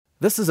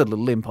This is a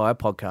Little Empire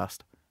podcast.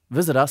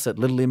 Visit us at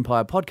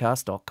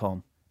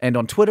littleempirepodcast.com and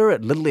on Twitter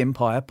at Little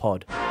Empire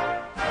Pod.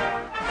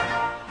 I'll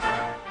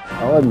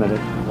admit it.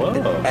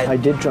 Whoa. I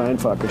did try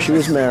and fuck her. She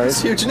was married.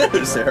 It's huge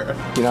news, Sarah.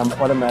 You know, I'm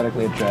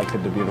automatically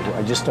attracted to beautiful.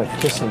 I just start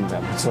kissing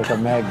them. It's like a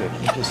magnet.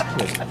 You just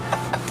kiss.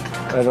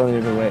 I don't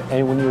even wait.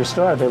 And when you're a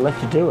star, they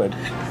let you do it.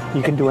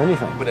 You can do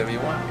anything. Whatever you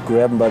want.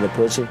 Grab them by the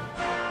pussy.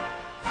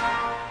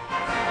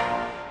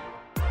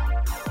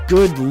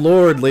 Good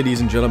Lord,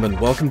 ladies and gentlemen.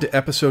 Welcome to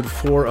episode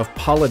 4 of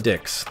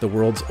Politics, the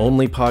world's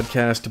only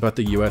podcast about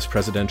the U.S.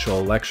 presidential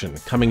election,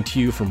 coming to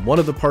you from one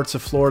of the parts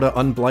of Florida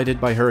unblighted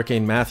by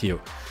Hurricane Matthew.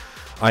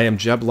 I am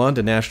Jeb Lund,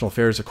 a national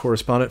affairs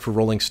correspondent for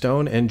Rolling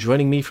Stone, and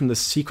joining me from the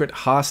secret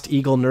Haast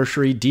Eagle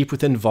Nursery deep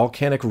within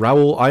volcanic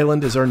Raoul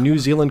Island is our New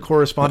Zealand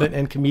correspondent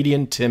and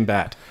comedian Tim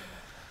Batt.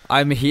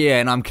 I'm here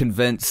and I'm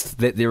convinced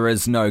that there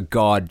is no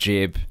God,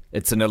 Jeb.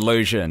 It's an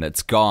illusion.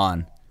 It's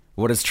gone.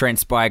 What has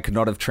transpired could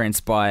not have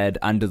transpired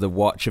under the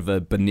watch of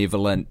a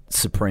benevolent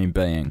supreme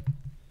being.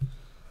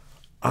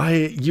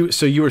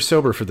 So you were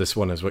sober for this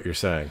one, is what you're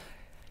saying?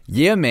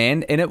 Yeah,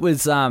 man, and it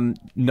was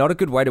not a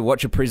good way to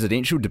watch a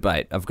presidential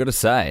debate, I've got to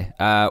say.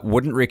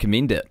 Wouldn't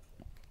recommend it.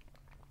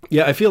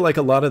 Yeah, I feel like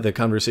a lot of the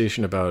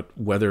conversation about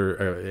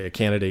whether a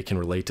candidate can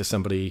relate to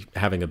somebody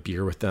having a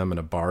beer with them in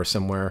a bar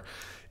somewhere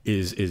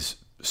is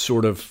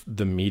sort of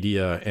the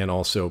media and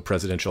also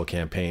presidential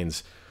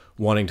campaigns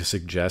wanting to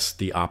suggest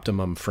the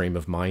optimum frame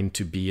of mind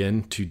to be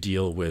in to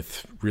deal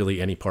with really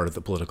any part of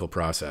the political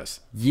process.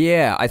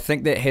 Yeah, I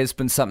think that has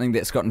been something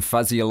that's gotten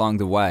fuzzy along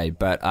the way,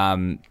 but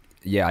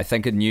yeah, I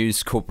think a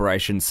news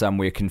corporation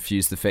somewhere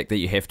confused the fact that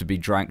you have to be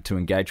drunk to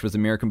engage with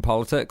American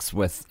politics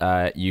with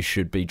you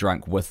should be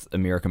drunk with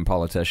American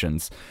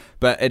politicians.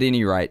 But at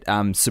any rate,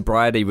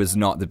 sobriety was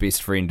not the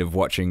best friend of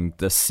watching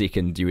this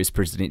second US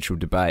presidential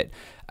debate.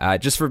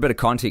 Just for a bit of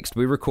context,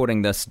 we're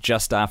recording this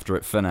just after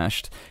it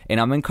finished, and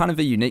I'm in kind of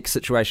a unique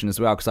situation as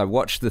well because I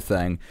watched the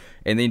thing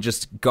and then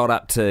just got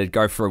up to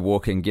go for a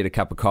walk and get a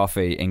cup of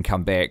coffee and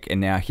come back,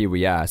 and now here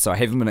we are. So I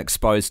haven't been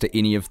exposed to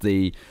any of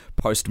the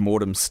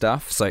post-mortem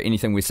stuff, so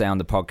anything we say on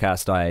the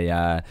podcast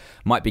I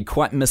might be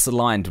quite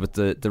misaligned with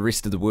the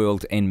rest of the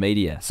world and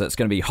media. So it's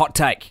going to be hot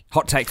take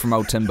from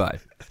old Timbo.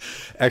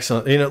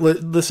 Excellent.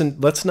 Listen,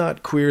 let's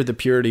not queer the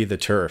purity of the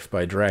turf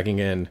by dragging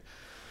in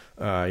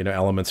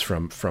elements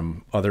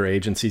from other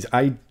agencies.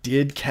 I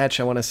did catch,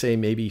 I want to say,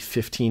 maybe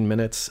 15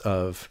 minutes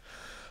of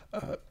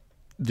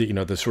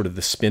the sort of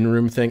the spin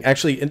room thing.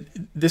 Actually,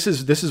 this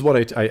is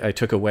what I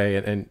took away,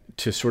 and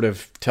to sort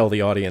of tell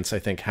the audience, I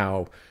think,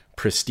 how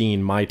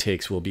pristine my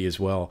takes will be as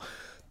well.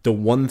 The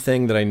one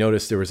thing that I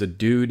noticed, there was a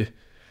dude.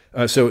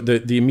 So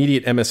the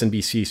immediate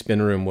MSNBC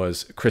spin room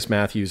was Chris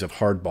Matthews of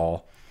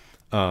Hardball,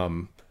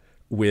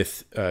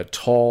 with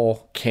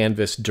tall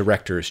canvas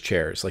director's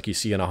chairs like you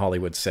see on a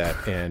Hollywood set,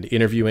 and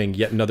interviewing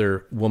yet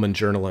another woman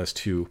journalist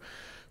who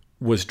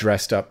was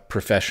dressed up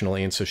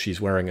professionally, and so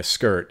she's wearing a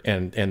skirt,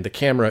 and the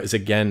camera is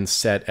again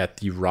set at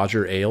the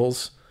Roger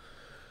Ailes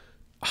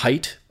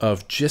height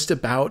of just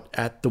about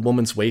at the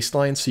woman's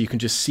waistline, so you can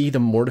just see the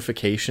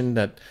mortification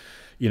that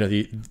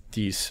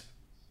these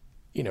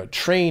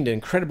trained,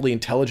 incredibly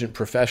intelligent,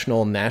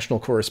 professional national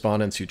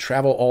correspondents who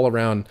travel all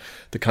around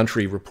the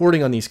country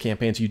reporting on these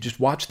campaigns. You just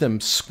watch them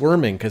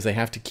squirming because they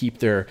have to keep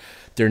their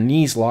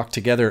knees locked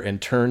together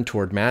and turn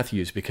toward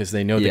Matthews because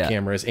they know the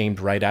camera is aimed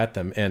right at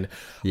them. And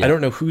I don't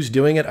know who's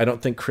doing it. I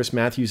don't think Chris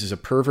Matthews is a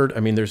pervert. I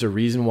mean, there's a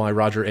reason why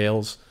Roger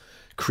Ailes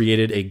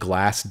created a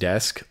glass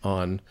desk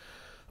on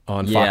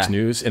Fox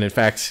News. And in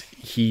fact,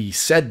 he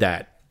said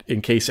that,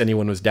 in case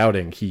anyone was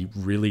doubting, he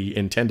really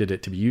intended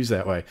it to be used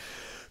that way.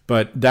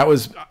 But I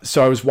was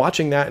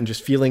watching that and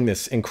just feeling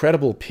this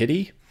incredible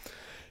pity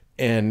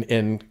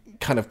and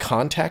kind of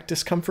contact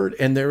discomfort.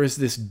 And there was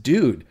this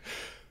dude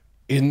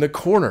in the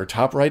corner,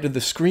 top right of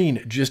the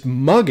screen, just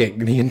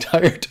mugging the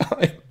entire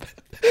time.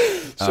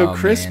 So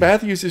Chris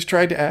Matthews is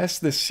trying to ask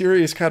this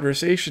serious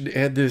conversation,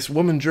 and this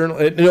woman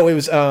journalist, no, it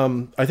was,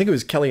 I think it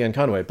was Kellyanne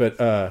Conway,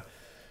 but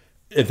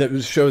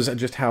it shows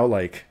just how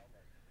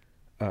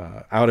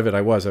out of it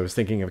I was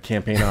thinking of a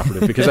campaign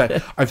operative, because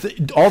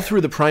all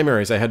through the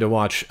primaries I had to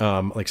watch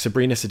like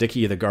Sabrina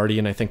Siddiqui of The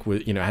Guardian, I think,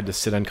 had to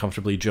sit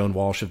uncomfortably, Joan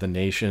Walsh of The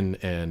Nation,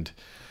 and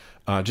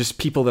just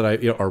people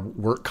that are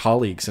work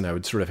colleagues, and I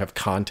would sort of have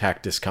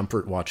contact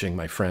discomfort watching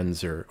my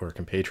friends or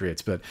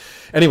compatriots. But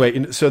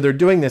anyway, so they're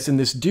doing this, and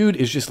this dude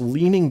is just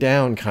leaning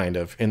down kind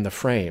of in the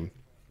frame,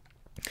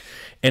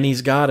 and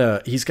he's got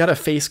a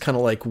face kind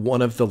of like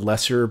one of the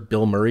lesser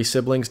Bill Murray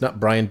siblings, not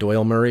Brian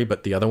Doyle Murray,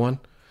 but the other one.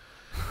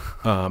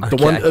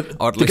 The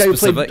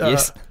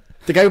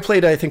guy who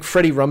played, I think,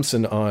 Freddie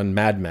Rumsen on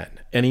Mad Men,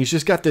 and he's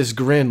just got this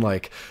grin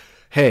like,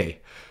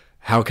 "Hey,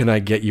 how can I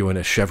get you in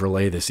a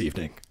Chevrolet this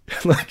evening?"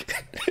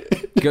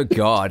 Good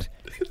God!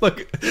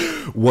 Look,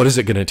 what is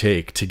it going to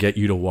take to get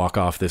you to walk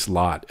off this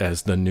lot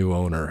as the new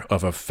owner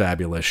of a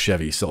fabulous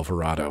Chevy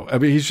Silverado? I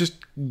mean, he's just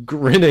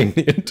grinning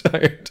the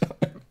entire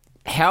time.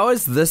 How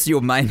is this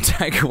your main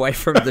takeaway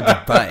from the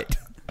debate?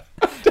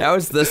 How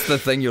is this the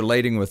thing you're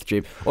leading with,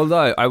 Jeb?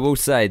 Although I will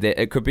say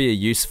that it could be a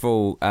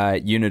useful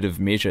unit of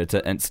measure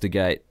to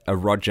instigate a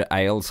Roger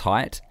Ailes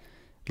height.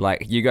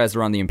 Like, you guys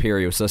are on the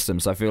imperial system,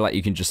 so I feel like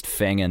you can just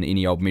fang in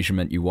any old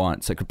measurement you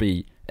want. So it could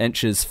be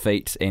inches,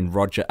 feet, and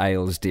Roger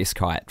Ailes desk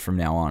height from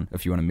now on,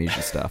 if you want to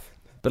measure stuff.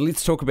 But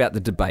let's talk about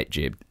the debate,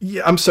 Jeb.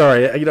 Yeah, I'm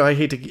sorry. I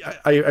hate to.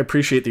 I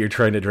appreciate that you're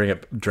trying to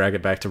drag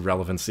it back to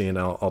relevancy, and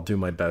I'll do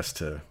my best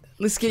to.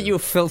 Let's get your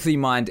filthy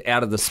mind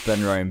out of the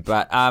spin room.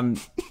 But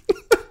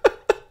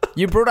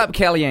you brought up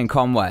Kellyanne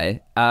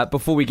Conway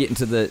before we get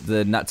into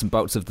the nuts and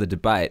bolts of the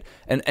debate.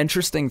 An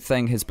interesting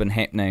thing has been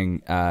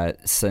happening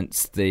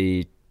since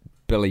the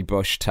Billy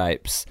Bush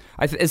tapes.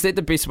 Is that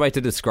the best way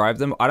to describe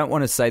them? I don't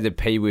want to say the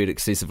P word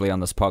excessively on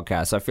this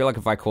podcast. I feel like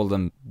if I call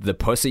them the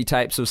pussy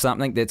tapes or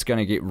something, that's going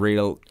to get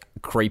real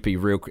creepy.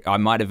 I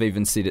might have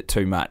even said it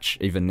too much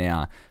even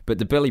now. But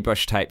the Billy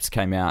Bush tapes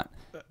came out.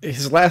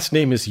 His last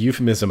name is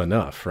euphemism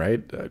enough,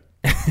 right? Do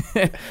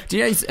you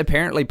know he's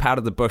apparently part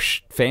of the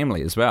Bush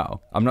family as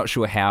well? I'm not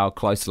sure how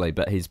closely,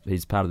 but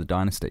he's part of the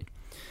dynasty.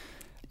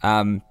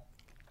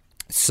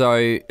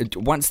 So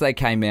once they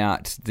came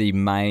out, the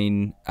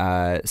main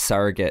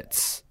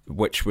surrogates,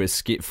 which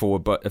was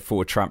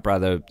for Trump,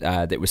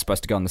 that was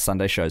supposed to go on the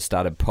Sunday show,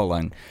 started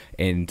pulling,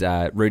 and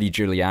Rudy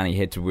Giuliani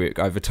had to work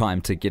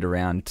overtime to get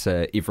around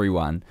to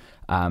everyone.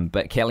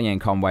 But Kellyanne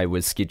Conway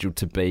was scheduled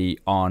to be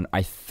on,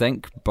 I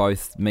think,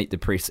 both Meet the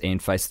Press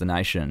and Face the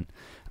Nation,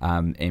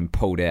 and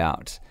pulled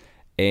out.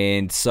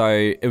 And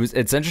so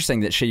it's interesting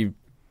that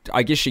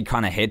I guess she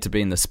kind of had to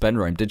be in the spin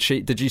room.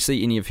 Did you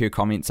see any of her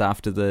comments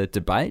after the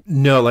debate?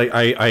 No, like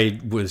I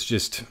was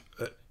just,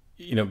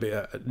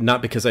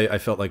 not because I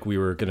felt like we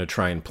were going to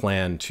try and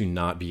plan to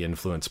not be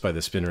influenced by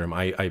the spin room.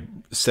 I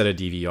set a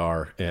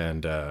DVR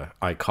and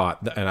I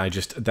caught, and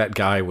that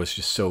guy was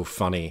just so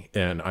funny,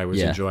 and I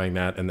was enjoying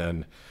that. And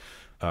then,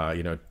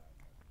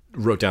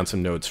 wrote down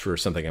some notes for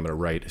something I'm going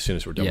to write as soon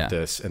as we're done with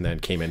this, and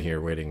then came in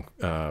here waiting,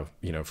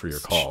 for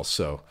your calls.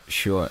 So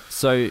sure.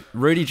 So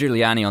Rudy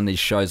Giuliani on these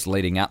shows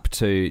leading up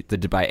to the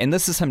debate, and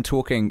this is him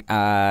talking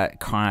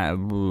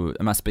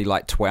it must be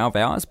like 12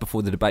 hours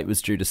before the debate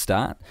was due to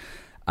start,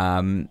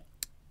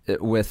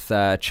 with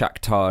Chuck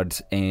Todd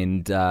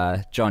and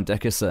John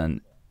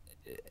Dickerson.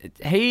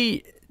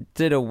 He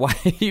did a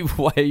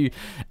way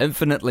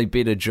infinitely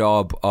better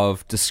job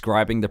of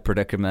describing the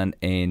predicament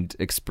and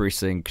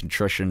expressing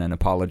contrition and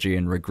apology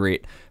and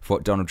regret for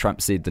what Donald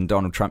Trump said than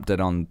Donald Trump did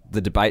on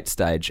the debate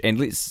stage. And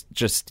let's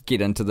just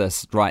get into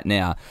this right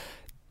now.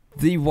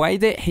 The way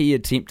that he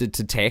attempted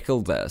to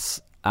tackle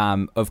this,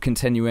 of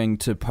continuing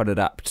to put it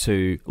up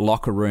to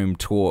locker room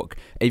talk,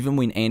 even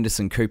when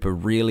Anderson Cooper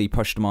really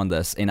pushed him on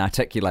this and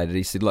articulated,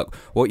 he said, look,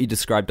 what you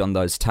described on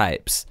those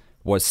tapes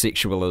was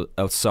sexual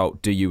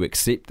assault. Do you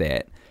accept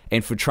that?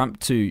 And for Trump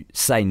to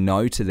say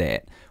no to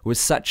that was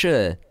such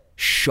a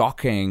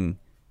shocking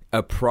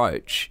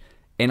approach.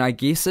 And I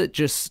guess it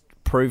just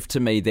proved to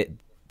me that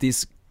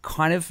there's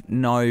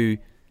no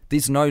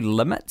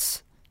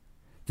limits.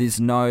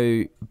 There's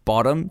no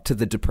bottom to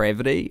the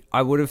depravity.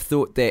 I would have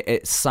thought that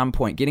at some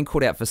point, getting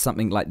called out for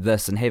something like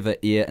this and have it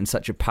air in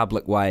such a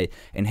public way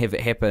and have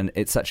it happen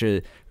at such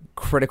a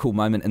critical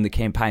moment in the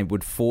campaign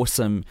would force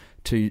him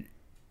to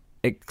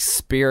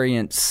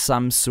experience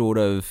some sort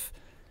of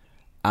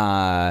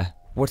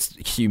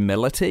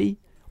humility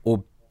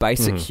or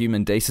basic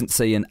human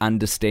decency and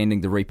understanding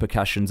the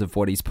repercussions of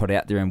what he's put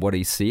out there and what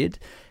he's said.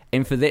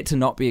 And for that to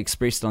not be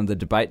expressed on the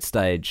debate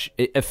stage,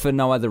 if for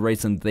no other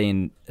reason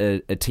than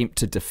an attempt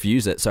to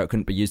diffuse it so it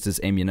couldn't be used as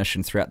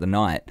ammunition throughout the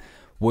night,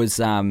 was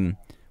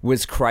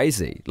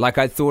crazy. Like,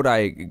 I thought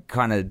I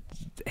kind of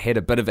had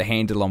a bit of a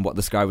handle on what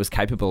this guy was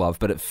capable of,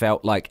 but it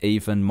felt like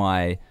even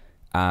my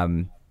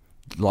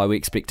low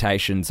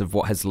expectations of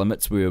what his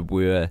limits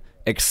were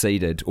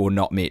exceeded or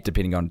not met,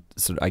 depending on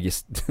sort of, I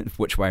guess,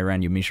 which way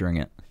around you're measuring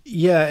it.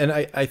 Yeah, and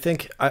I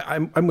think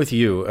I'm with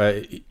you.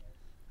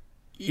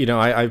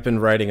 I've been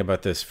writing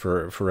about this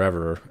for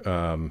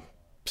forever,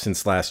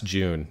 since last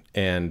June,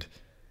 and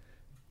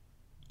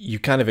you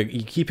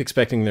keep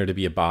expecting there to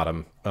be a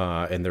bottom,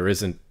 and there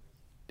isn't.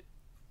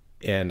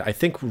 And I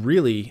think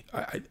really,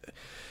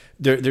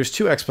 there's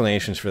two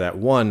explanations for that.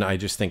 One, I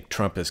just think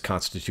Trump is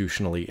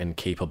constitutionally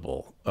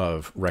incapable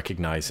of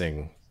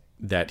recognizing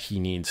that he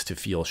needs to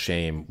feel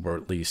shame, or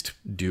at least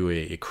do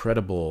a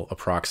credible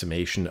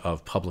approximation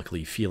of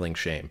publicly feeling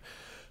shame.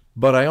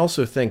 But I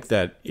also think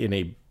that in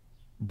a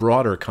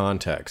broader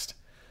context,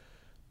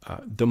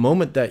 the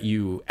moment that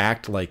you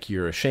act like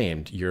you're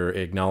ashamed, you're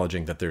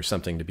acknowledging that there's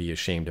something to be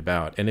ashamed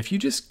about. And if you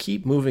just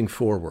keep moving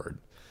forward,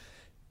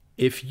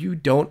 if you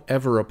don't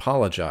ever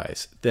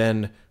apologize,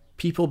 then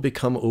people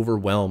become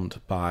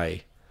overwhelmed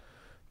by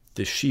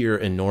the sheer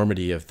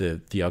enormity of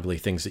the ugly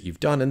things that you've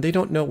done, and they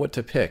don't know what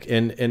to pick.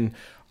 And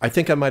I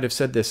think I might have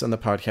said this on the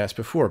podcast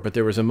before, but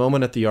there was a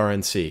moment at the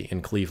RNC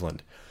in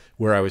Cleveland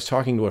where I was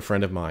talking to a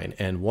friend of mine,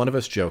 and one of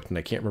us joked, and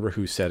I can't remember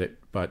who said it,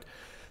 but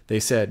they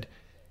said,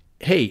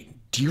 hey,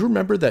 do you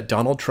remember that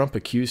Donald Trump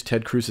accused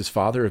Ted Cruz's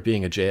father of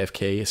being a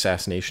JFK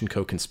assassination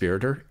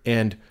co-conspirator?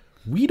 And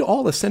we'd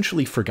all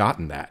essentially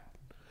forgotten that.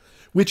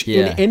 which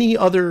in any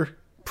other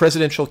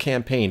presidential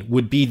campaign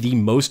would be the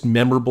most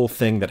memorable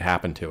thing that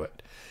happened to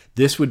it.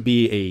 This would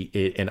be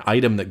an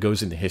item that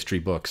goes into history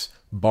books,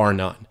 bar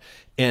none.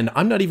 And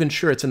I'm not even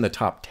sure it's in the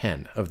top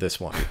 10 of this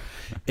one.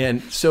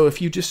 And so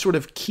if you just sort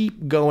of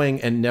keep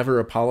going and never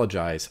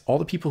apologize, all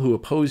the people who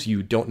oppose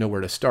you don't know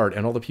where to start.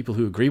 And all the people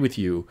who agree with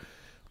you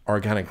are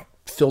going to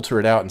filter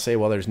it out and say,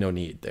 well, there's no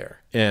need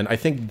there. And I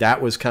think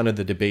that was kind of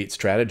the debate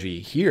strategy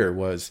here,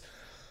 was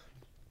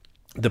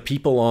the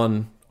people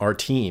on our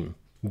team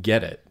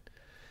get it.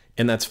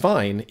 And that's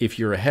fine if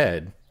you're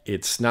ahead.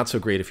 It's not so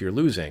great if you're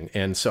losing.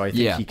 And so I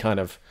think he kind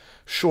of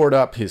shored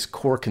up his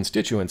core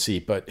constituency,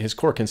 but his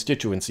core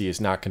constituency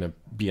is not going to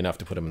be enough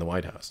to put him in the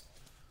White House.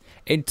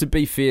 And to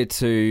be fair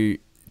to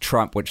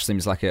Trump, which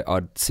seems like an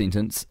odd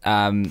sentence,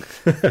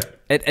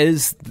 that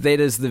is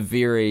the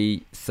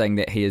very thing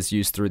that he has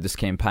used through this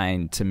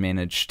campaign to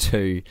manage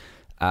to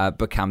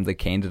become the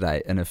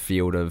candidate in a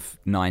field of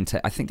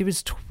 19. I think there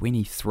was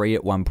 23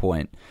 at one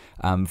point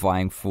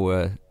vying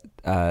for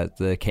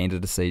the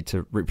candidacy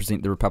to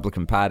represent the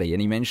Republican Party,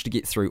 and he managed to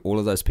get through all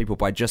of those people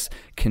by just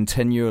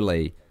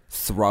continually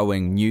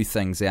throwing new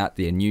things out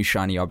there, new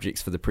shiny objects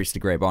for the press to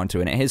grab onto,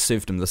 and it has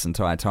served him this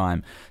entire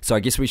time. So I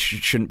guess we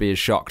shouldn't be as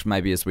shocked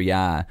maybe as we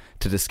are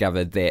to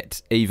discover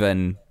that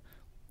even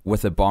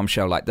with a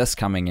bombshell like this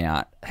coming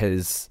out,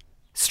 his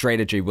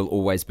strategy will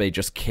always be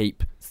just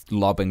keep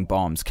lobbing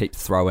bombs, keep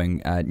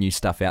throwing new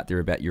stuff out there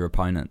about your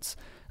opponents.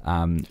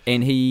 And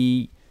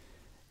the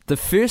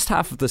first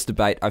half of this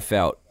debate, I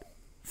felt,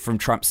 from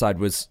Trump's side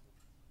was,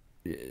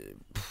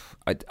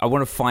 I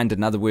want to find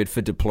another word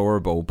for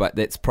deplorable, but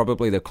that's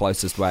probably the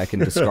closest way I can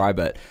describe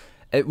it.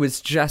 It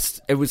was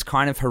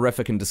kind of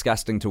horrific and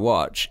disgusting to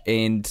watch,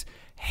 and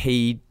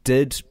he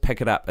did pick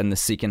it up in the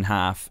second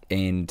half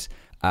and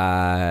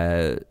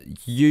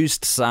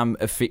used some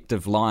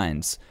effective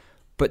lines.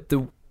 But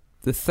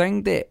the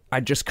thing that I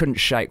just couldn't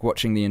shake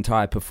watching the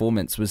entire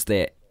performance was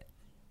that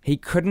he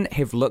couldn't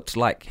have looked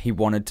like he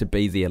wanted to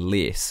be there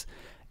less.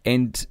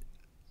 And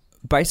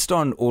based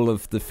on all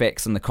of the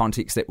facts and the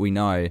context that we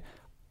know,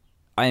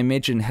 I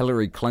imagine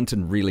Hillary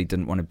Clinton really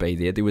didn't want to be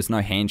there. There was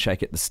no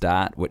handshake at the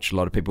start, which a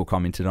lot of people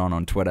commented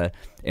on Twitter,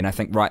 and I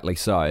think rightly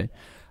so.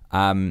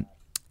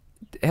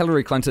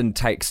 Hillary Clinton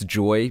takes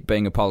joy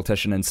being a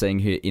politician and seeing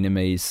her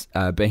enemies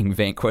being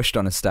vanquished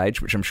on a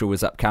stage, which I'm sure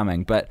was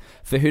upcoming. But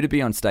for her to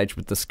be on stage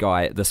with this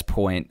guy at this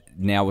point,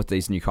 now with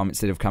these new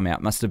comments that have come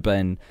out, must have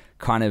been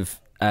kind of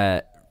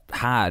a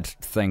hard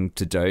thing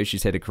to do.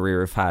 She's had a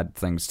career of hard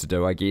things to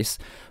do, I guess.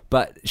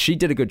 But she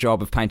did a good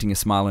job of painting a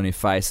smile on her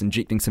face,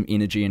 injecting some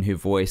energy in her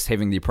voice,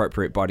 having the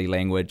appropriate body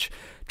language.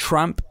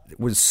 Trump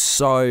was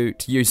so,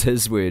 to use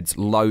his words,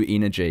 low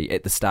energy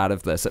at the start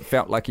of this. It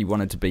felt like he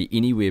wanted to be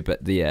anywhere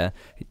but there,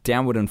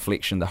 downward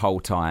inflection the whole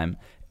time,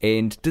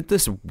 and did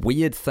this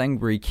weird thing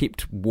where he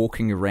kept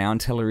walking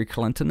around Hillary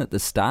Clinton at the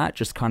start,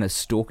 just kind of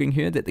stalking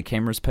her, that the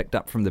cameras picked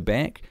up from the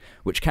back,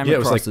 which came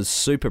across as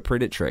super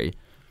predatory.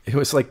 It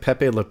was like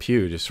Pepe Le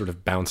Pew, just sort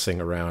of bouncing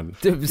around.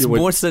 It was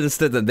more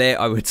sinister than that,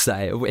 I would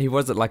say. He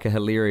wasn't like a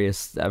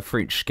hilarious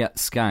French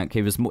skunk.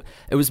 It was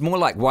more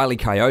like Wile E.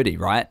 Coyote,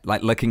 right?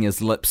 Like licking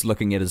his lips,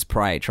 looking at his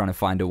prey, trying to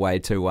find a way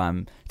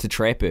to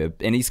trap her.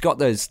 And he's got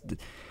those,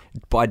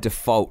 by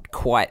default,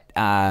 quite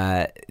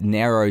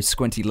narrow,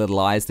 squinty little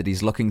eyes that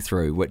he's looking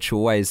through, which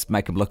always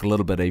make him look a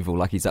little bit evil,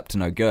 like he's up to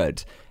no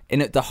good.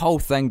 And the whole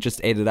thing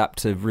just added up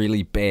to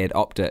really bad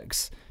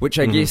optics, which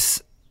I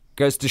guess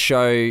goes to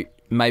show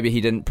maybe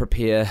he didn't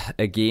prepare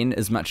again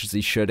as much as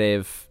he should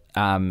have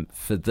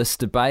for this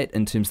debate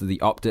in terms of the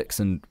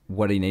optics and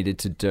what he needed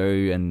to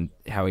do, and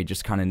how he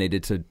just kind of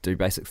needed to do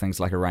basic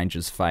things like arrange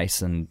his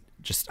face and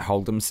just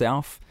hold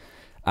himself.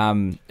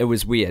 It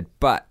was weird.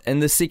 But in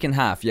the second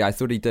half, I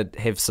thought he did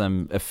have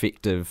some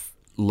effective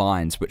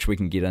lines, which we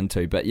can get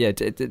into. But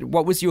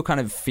what was your kind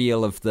of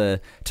feel of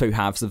the two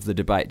halves of the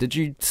debate? Did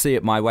you see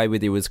it my way, where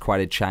there was quite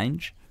a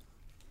change?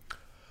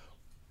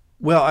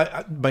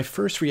 Well, my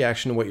first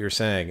reaction to what you're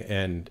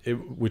saying,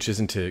 which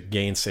isn't to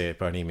gainsay it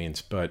by any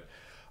means, but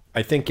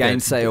I think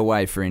gainsay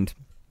away, friend.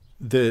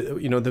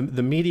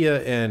 The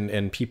media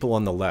and people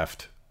on the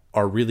left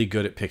are really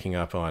good at picking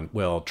up on,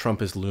 well,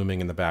 Trump is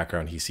looming in the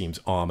background. He seems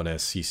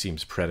ominous. He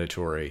seems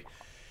predatory.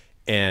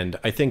 And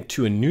I think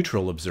to a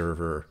neutral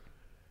observer,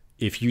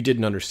 if you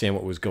didn't understand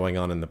what was going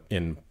on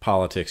in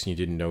politics and you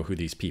didn't know who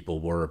these people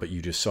were, but you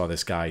just saw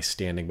this guy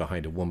standing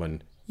behind a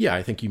woman,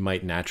 I think you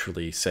might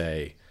naturally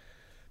say,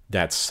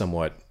 that's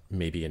somewhat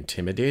maybe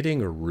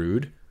intimidating or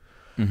rude.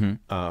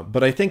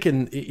 But I think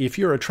if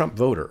you're a Trump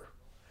voter,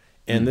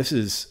 and this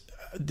is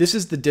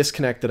the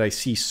disconnect that I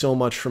see so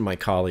much from my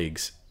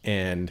colleagues,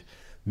 and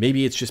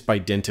maybe it's just by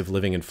dint of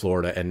living in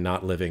Florida and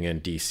not living in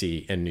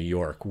DC and New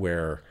York,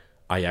 where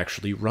I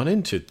actually run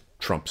into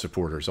Trump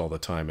supporters all the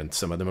time, and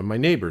some of them are my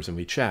neighbors and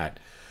we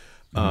chat.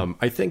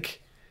 I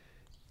think,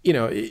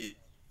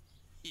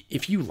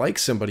 if you like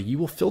somebody, you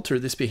will filter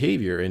this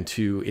behavior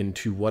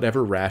into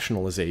whatever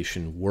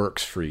rationalization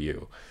works for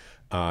you.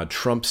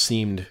 Trump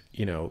seemed,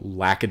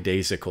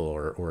 lackadaisical,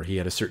 or he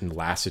had a certain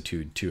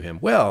lassitude to him.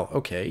 Well,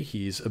 okay,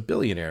 he's a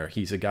billionaire.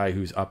 He's a guy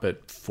who's up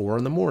at 4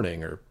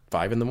 a.m. or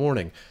 5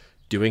 a.m.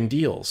 doing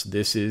deals.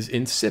 This is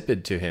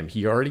insipid to him.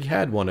 He already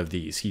had one of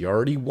these. He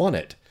already won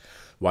it.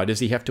 Why does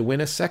he have to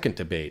win a second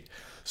debate?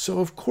 So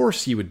of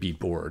course he would be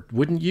bored,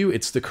 wouldn't you?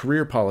 It's the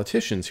career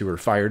politicians who are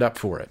fired up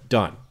for it.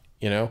 Done.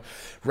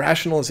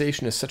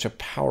 Rationalization is such a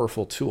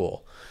powerful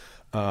tool.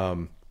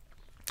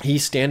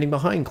 He's standing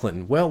behind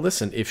Clinton. Well,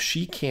 listen, if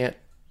she can't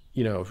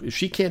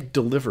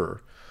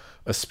deliver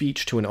a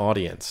speech to an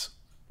audience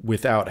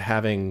without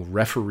having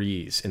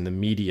referees in the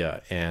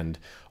media and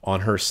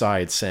on her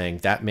side saying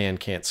that man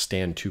can't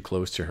stand too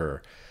close to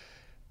her,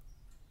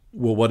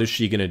 well, what is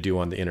she going to do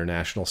on the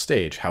international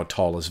stage? How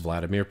tall is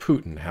Vladimir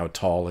Putin? How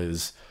tall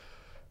is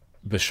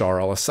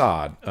Bashar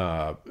al-Assad?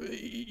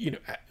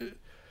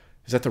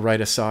 Is that the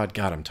right Assad?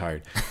 God, I'm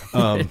tired.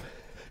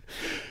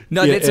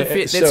 No, that's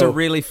a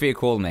really fair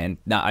call, man.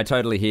 No, I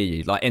totally hear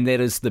you. And that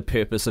is the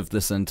purpose of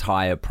this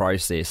entire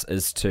process,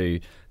 is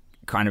to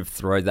kind of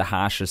throw the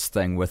harshest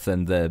thing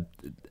within the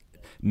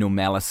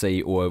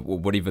normalcy or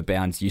whatever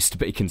bounds used to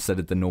be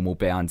considered the normal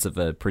bounds of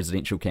a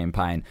presidential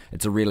campaign.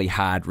 It's a really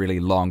hard,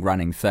 really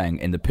long-running thing,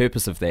 and the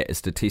purpose of that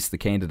is to test the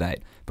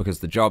candidate, because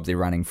the job they're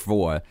running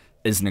for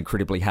is an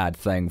incredibly hard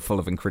thing, full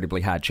of incredibly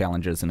hard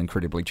challenges and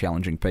incredibly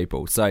challenging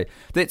people. So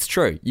that's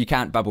true. You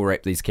can't bubble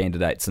wrap these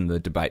candidates in the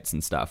debates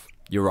and stuff.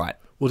 You're right.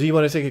 Well, do you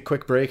want to take a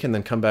quick break and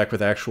then come back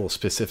with actual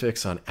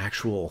specifics on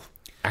actual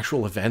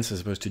events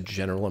as opposed to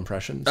general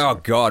impressions? Oh,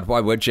 God,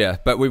 why would you?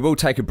 But we will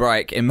take a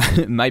break, and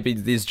maybe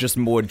there's just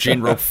more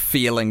general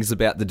feelings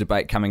about the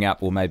debate coming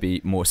up, or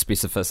maybe more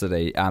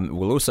specificity.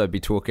 We'll also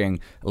be talking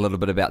a little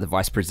bit about the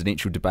vice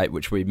presidential debate,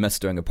 which we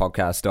missed doing a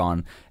podcast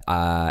on,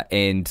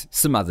 and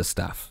some other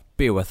stuff.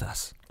 Bear with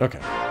us. Okay.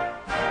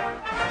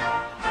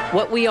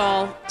 What we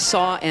all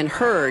saw and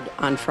heard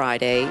on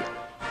Friday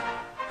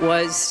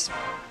was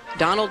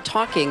Donald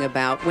talking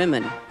about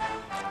women,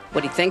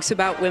 what he thinks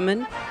about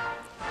women,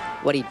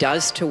 what he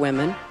does to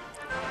women.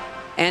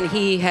 And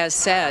he has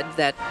said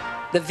that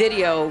the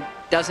video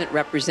doesn't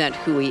represent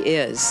who he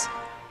is.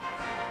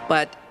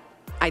 But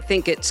I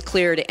think it's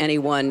clear to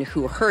anyone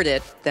who heard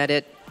it that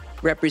it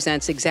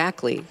represents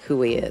exactly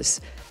who he is.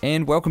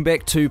 And welcome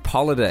back to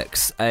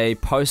Politics, a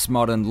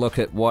postmodern look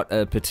at what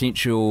a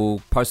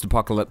potential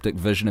post-apocalyptic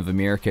vision of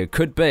America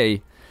could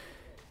be,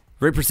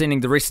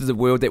 representing the rest of the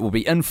world that will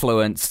be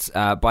influenced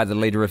by the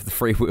leader of the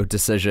free will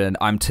decision.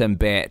 I'm Tim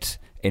Batt,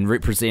 and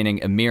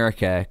representing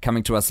America,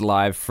 coming to us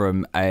live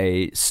from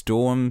a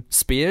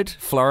storm-spared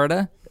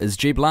Florida, is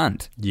Jeb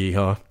Lund.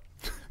 Yeehaw.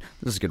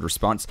 This is a good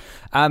response.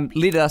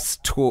 Let us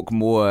talk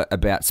more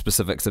about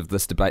specifics of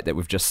this debate that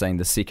we've just seen,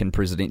 the second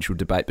presidential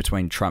debate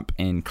between Trump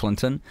and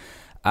Clinton.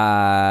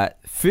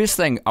 First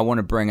thing I want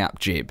to bring up,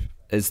 Jeb,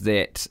 is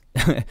that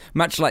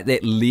much like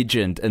that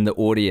legend in the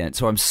audience,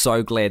 who I'm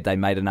so glad they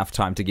made enough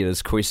time to get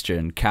his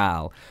question,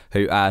 Carl,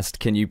 who asked,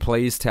 can you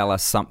please tell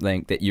us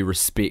something that you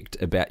respect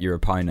about your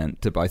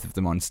opponent, to both of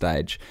them on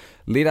stage?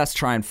 Let us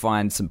try and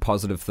find some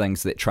positive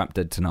things that Trump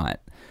did tonight.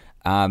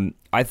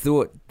 I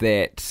thought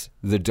that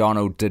the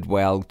Donald did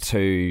well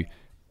to,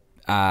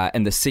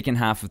 in the second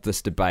half of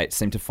this debate,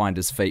 seem to find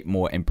his feet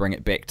more and bring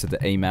it back to the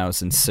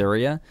emails in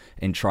Syria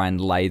and try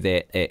and lay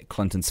that at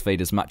Clinton's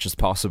feet as much as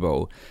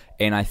possible.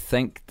 And I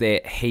think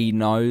that he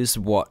knows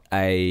what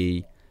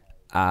a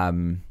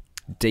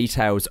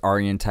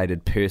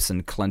details-orientated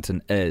person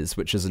Clinton is,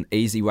 which is an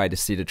easy way to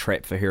set a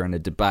trap for her in a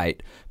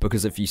debate,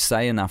 because if you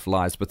say enough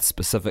lies with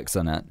specifics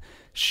in it,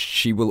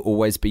 she will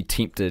always be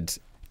tempted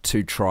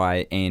to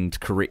try and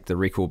correct the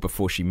record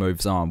before she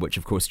moves on, which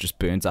of course just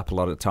burns up a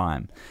lot of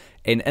time.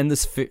 And in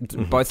this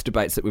both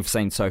debates that we've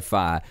seen so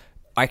far,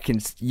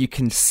 you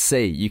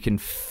can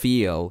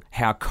feel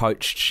how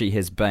coached she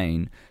has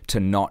been to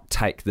not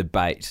take the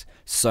bait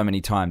so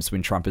many times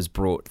when Trump has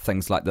brought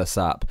things like this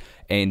up.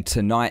 And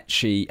tonight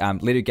she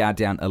let her guard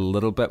down a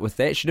little bit with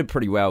that. She did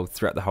pretty well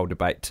throughout the whole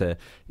debate.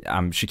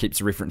 She keeps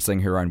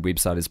referencing her own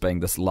website as being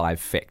this live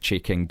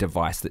fact-checking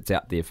device that's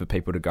out there for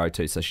people to go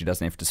to, so she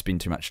doesn't have to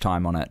spend too much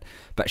time on it.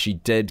 But she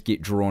did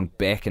get drawn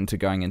back into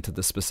going into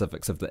the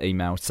specifics of the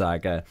email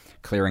saga,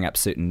 clearing up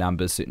certain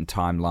numbers, certain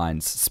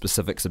timelines,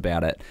 specifics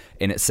about it.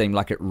 And it seemed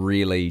like it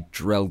really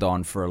drilled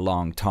on for a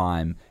long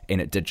time, and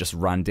it did just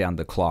run down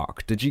the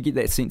clock. Did you get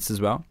that sense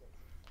as well?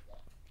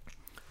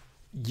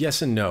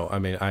 Yes and no. I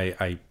mean,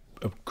 I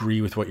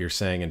agree with what you're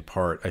saying in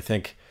part. I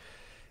think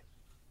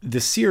the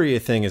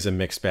Syria thing is a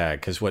mixed bag,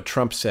 because what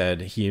Trump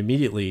said, he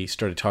immediately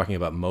started talking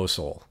about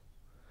Mosul,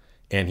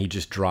 and he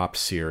just dropped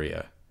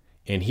Syria.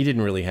 And he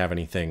didn't really have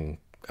anything.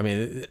 I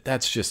mean,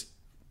 that's just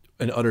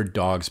an utter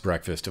dog's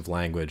breakfast of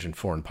language and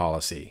foreign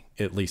policy,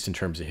 at least in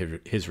terms of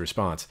his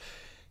response.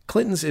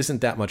 Clinton's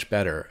isn't that much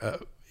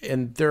better.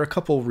 And there are a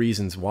couple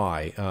reasons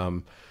why.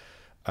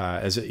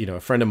 As a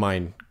friend of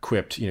mine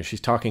quipped,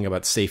 she's talking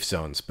about safe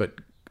zones, but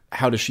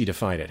how does she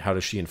define it? How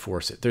does she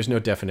enforce it? There's no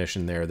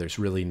definition there. There's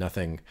really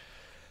nothing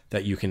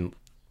that you can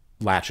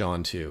latch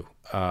on to.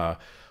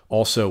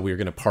 Also, we're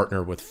going to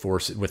partner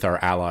with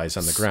our allies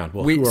on the ground.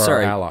 Well, who are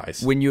our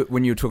allies? When you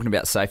were talking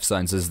about safe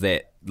zones, is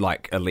that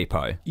like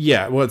Aleppo?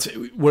 Yeah, well,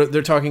 what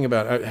they're talking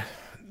about.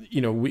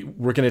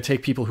 We're going to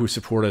take people who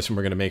support us, and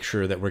we're going to make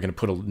sure that we're going to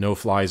put a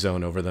no-fly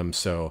zone over them,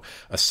 so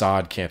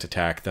Assad can't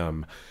attack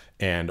them.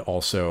 And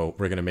also,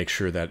 we're going to make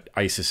sure that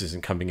ISIS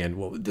isn't coming in.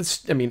 Well,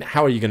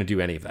 how are you going to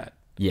do any of that?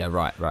 Yeah,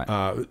 right.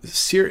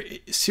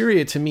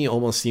 Syria, to me,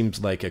 almost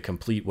seems like a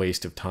complete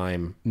waste of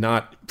time,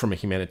 not from a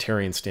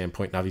humanitarian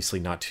standpoint, and obviously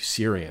not to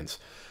Syrians,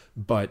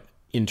 but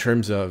in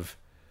terms of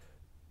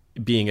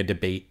being a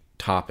debate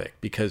topic,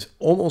 because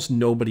almost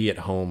nobody at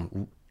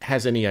home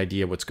has any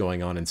idea what's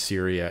going on in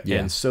Syria. Yeah.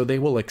 And so they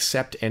will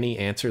accept any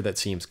answer that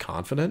seems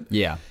confident.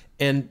 Yeah.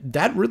 And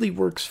that really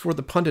works for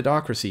the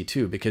punditocracy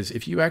too, because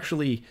if you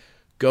actually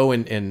go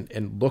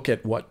and look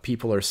at what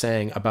people are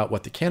saying about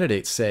what the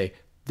candidates say,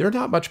 they're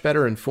not much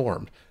better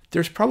informed.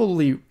 There's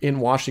probably in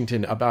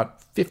Washington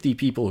about 50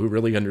 people who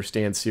really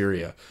understand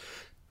Syria,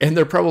 and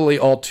they're probably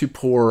all too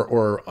poor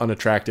or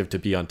unattractive to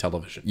be on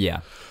television.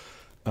 Yeah.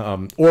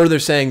 Or they're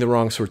saying the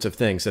wrong sorts of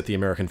things that the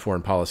American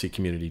foreign policy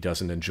community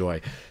doesn't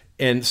enjoy.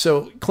 And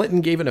so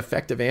Clinton gave an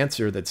effective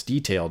answer that's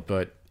detailed,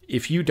 but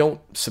if you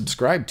don't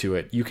subscribe to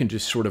it, you can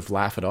just sort of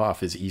laugh it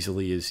off as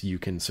easily as you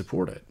can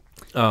support it.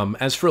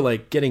 As for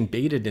like getting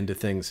baited into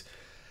things,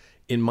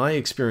 in my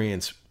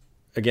experience,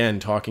 again,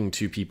 talking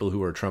to people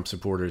who are Trump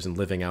supporters and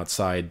living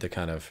outside the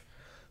kind of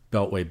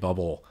Beltway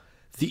bubble,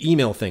 the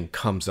email thing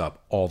comes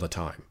up all the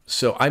time.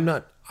 So I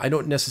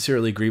don't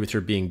necessarily agree with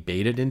her being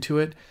baited into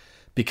it,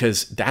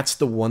 because that's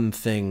the one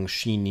thing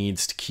she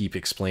needs to keep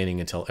explaining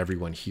until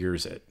everyone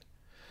hears it.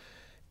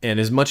 And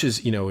as much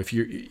as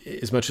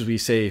we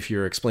say, if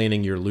you're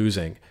explaining, you're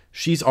losing,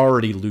 she's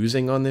already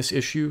losing on this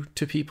issue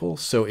to people.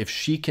 So if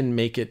she can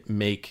make it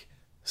make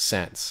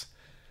sense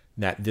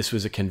that this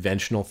was a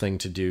conventional thing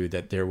to do,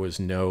 that there was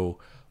no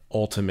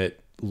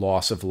ultimate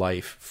loss of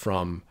life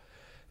from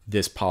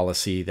this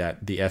policy,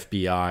 that the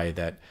FBI,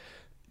 that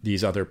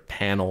these other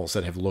panels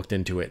that have looked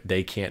into it,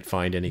 they can't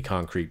find any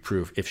concrete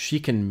proof. If she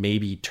can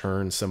maybe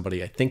turn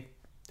somebody, I think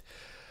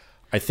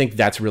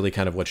that's really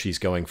kind of what she's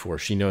going for.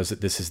 She knows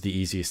that this is the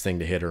easiest thing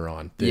to hit her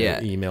on, the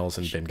emails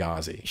in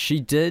Benghazi. She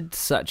did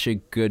such a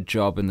good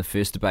job in the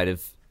first debate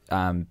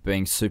of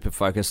being super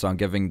focused on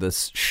giving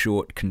this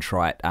short,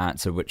 contrite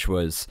answer, which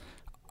was,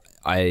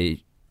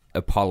 I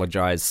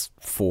apologize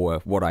for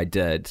what I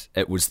did.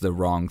 It was the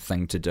wrong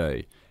thing to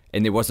do.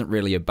 And there wasn't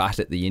really a but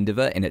at the end of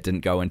it, and it didn't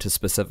go into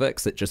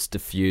specifics. It just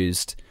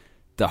diffused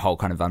the whole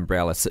kind of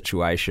umbrella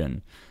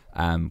situation.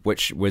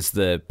 Which was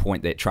the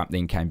point that Trump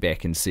then came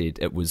back and said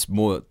it was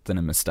more than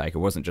a mistake. It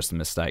wasn't just a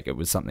mistake. It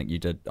was something you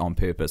did on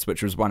purpose,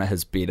 which was one of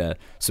his better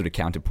sort of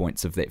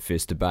counterpoints of that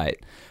first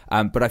debate.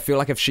 But I feel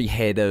like if she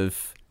had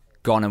have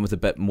gone in with a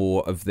bit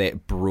more of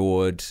that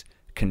broad,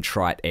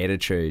 contrite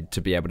attitude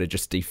to be able to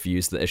just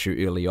defuse the issue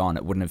early on,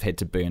 it wouldn't have had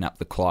to burn up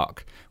the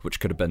clock, which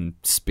could have been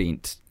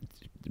spent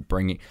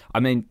bringing... I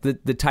mean,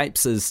 the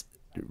tapes is...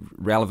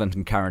 relevant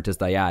and current as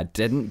they are,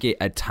 didn't get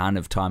a ton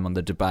of time on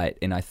the debate,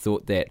 and I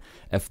thought that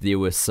if there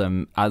were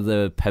some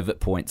other pivot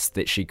points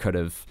that she could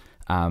have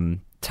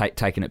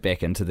taken it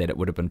back into, that it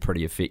would have been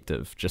pretty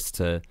effective, just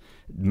to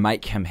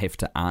make him have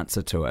to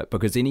answer to it,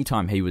 because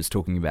anytime he was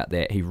talking about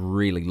that, he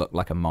really looked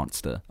like a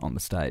monster on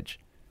the stage.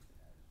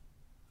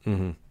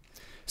 Mm-hmm.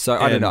 So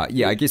I don't know.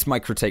 Yeah, I guess my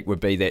critique would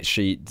be that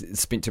she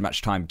spent too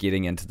much time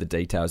getting into the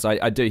details.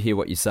 I do hear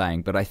what you're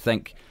saying, but I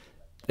think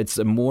it's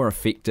more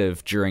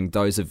effective during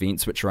those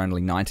events which are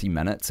only 90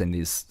 minutes and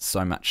there's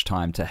so much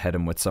time to hit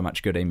him with so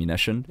much good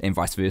ammunition, and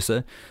vice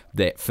versa,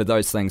 that for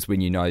those things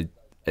when you know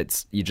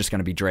you're just going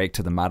to be dragged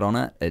to the mud on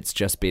it, it's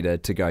just better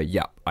to go,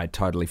 yep, I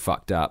totally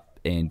fucked up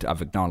and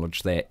I've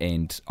acknowledged that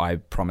and I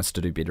promise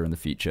to do better in the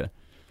future,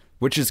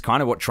 which is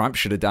kind of what Trump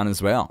should have done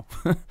as well.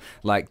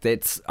 Like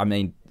that's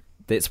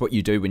what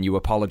you do when you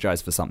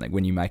apologize for something,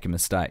 when you make a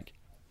mistake.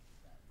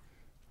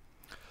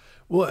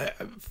 Well,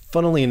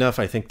 funnily enough,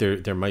 I think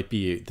there might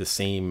be the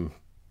same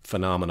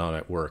phenomenon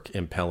at work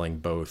impelling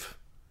both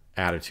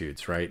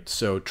attitudes, right?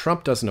 So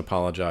Trump doesn't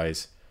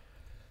apologize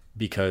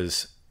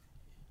because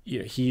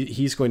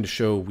he's going to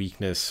show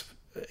weakness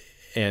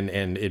and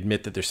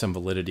admit that there's some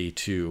validity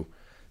to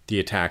the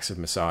attacks of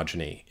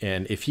misogyny.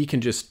 And if he can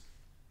just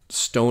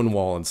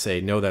stonewall and say,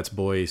 no, that's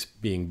boys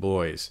being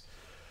boys,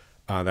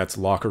 that's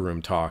locker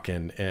room talk.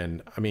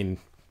 And I mean,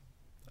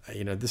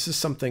 this is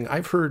something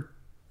I've heard.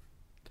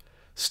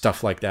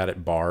 Stuff like that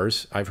at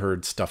bars. I've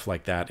heard stuff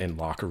like that in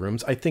locker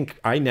rooms. I think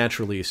I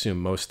naturally assume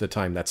most of the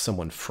time that's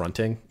someone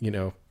fronting,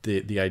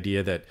 the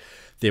idea that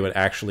they would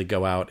actually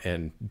go out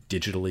and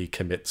digitally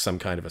commit some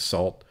kind of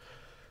assault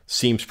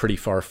seems pretty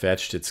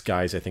far-fetched. It's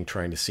guys, I think,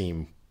 trying to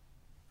seem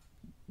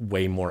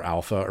way more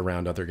alpha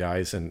around other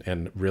guys,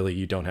 and really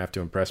you don't have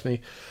to impress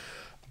me.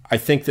 I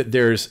think that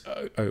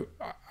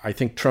I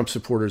think Trump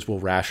supporters will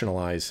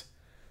rationalize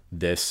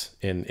this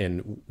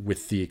in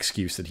with the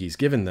excuse that he's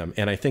given them.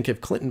 And I think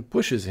if Clinton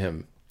pushes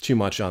him too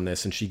much on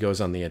this and she goes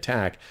on the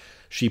attack,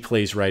 she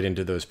plays right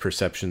into those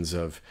perceptions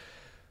of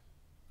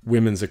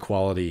women's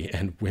equality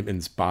and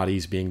women's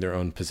bodies being their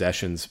own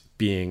possessions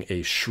being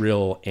a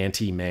shrill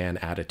anti-man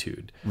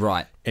attitude.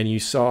 Right. And you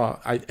saw,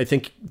 I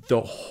think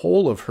the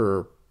whole of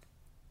her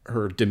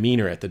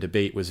demeanor at the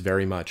debate was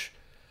very much,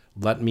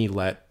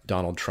 let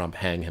Donald Trump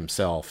hang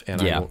himself,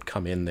 and I won't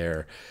come in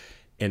there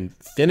and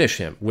finish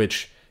him,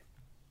 which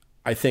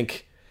I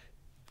think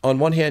on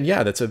one hand,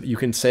 you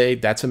can say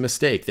that's a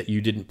mistake that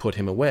you didn't put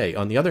him away.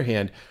 On the other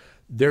hand,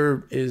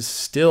 there is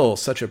still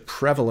such a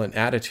prevalent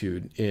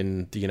attitude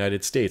in the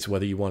United States,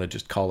 whether you want to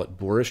just call it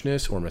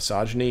boorishness or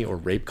misogyny or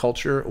rape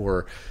culture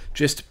or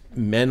just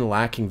men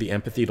lacking the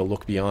empathy to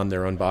look beyond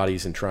their own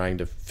bodies and trying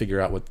to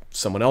figure out what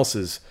someone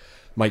else's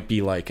might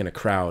be like in a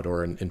crowd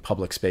or in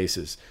public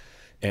spaces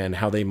and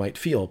how they might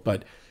feel.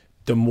 But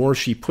the more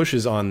she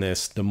pushes on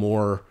this, the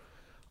more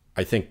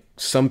I think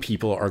some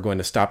people are going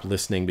to stop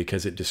listening,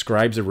 because it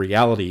describes a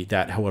reality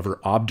that, however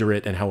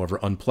obdurate and however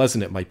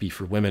unpleasant it might be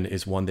for women,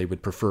 is one they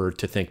would prefer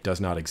to think does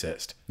not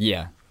exist.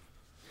 Yeah.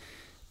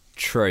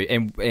 True.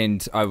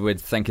 And I would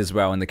think as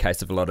well, in the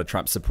case of a lot of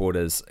Trump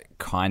supporters,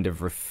 kind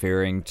of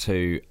referring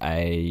to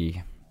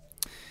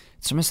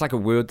it's almost like a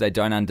word they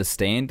don't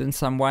understand in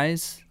some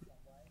ways.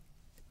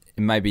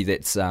 Maybe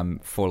that's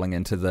falling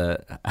into the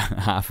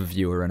half of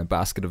you are in a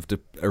basket of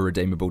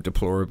irredeemable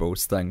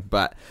deplorables thing.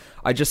 But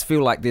I just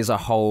feel like there's a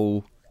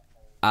whole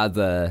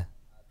other...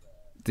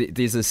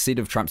 There's a set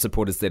of Trump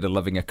supporters that are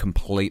living a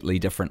completely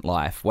different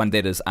life, one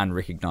that is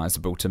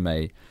unrecognizable to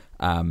me.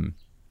 One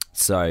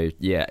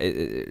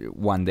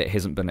that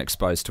hasn't been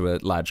exposed to a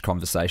large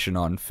conversation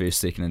on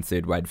first, second and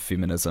third wave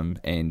feminism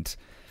and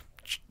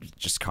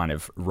just kind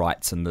of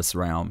rights in this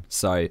realm.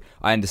 So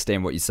I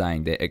understand what you're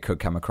saying, that it could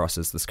come across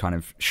as this kind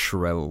of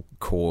shrill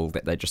call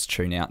that they just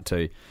tune out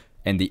to.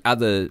 And the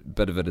other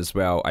bit of it as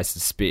well, I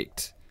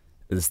suspect,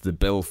 is the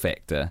bill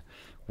factor,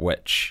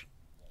 which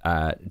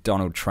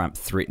Donald Trump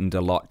threatened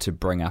a lot to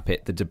bring up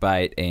at the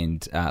debate,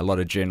 and a lot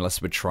of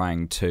journalists were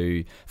trying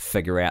to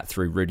figure out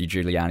through Rudy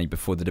Giuliani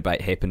before the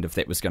debate happened if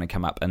that was going to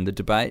come up in the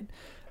debate.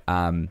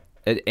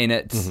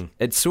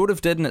 It sort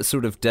of did and it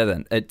sort of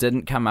didn't. It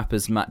didn't come up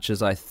as much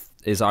as I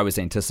was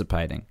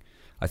anticipating.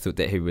 I thought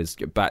that he was...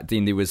 But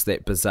then there was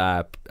that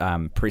bizarre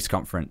press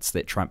conference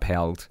that Trump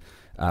held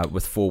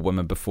with 4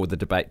 women before the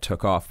debate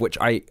took off, which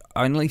I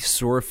only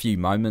saw a few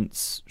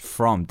moments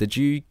from. Did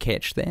you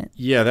catch that?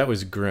 Yeah, that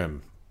was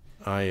grim.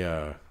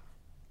 I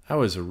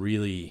was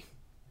really...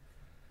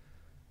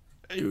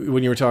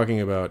 When you were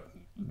talking about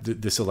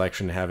this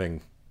election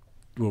having...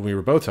 When we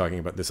were both talking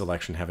about this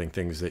election having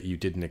things that you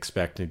didn't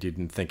expect and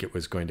didn't think it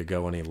was going to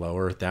go any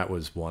lower, that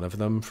was one of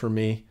them for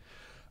me.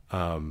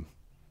 And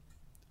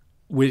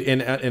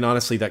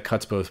honestly, that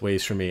cuts both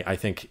ways for me. I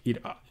think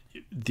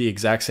the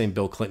exact same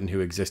Bill Clinton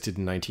who existed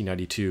in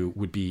 1992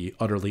 would be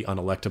utterly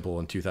unelectable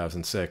in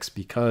 2006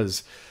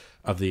 because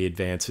of the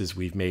advances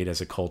we've made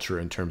as a culture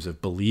in terms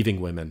of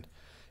believing women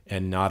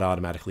and not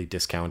automatically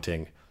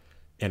discounting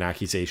an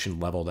accusation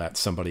leveled at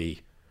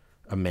somebody,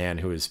 a man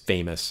who is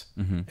famous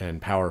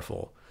and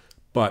powerful.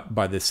 But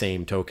by the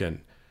same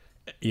token,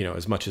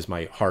 as much as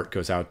my heart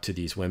goes out to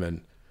these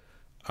women,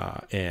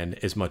 and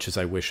as much as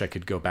I wish I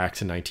could go back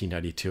to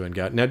 1992 and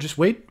go, now just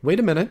wait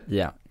a minute.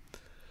 Yeah.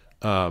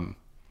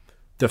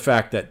 The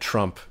fact that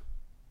Trump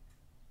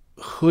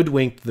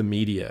hoodwinked the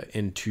media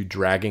into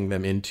dragging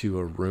them into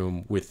a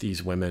room with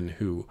these women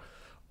who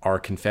are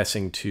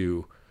confessing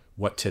to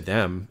what to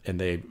them, and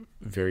they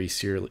very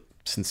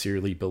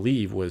sincerely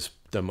believe was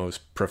the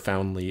most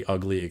profoundly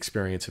ugly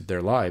experience of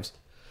their lives.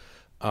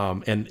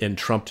 And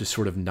Trump just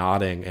sort of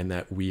nodding and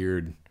that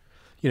weird,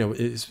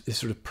 his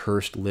sort of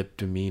pursed lip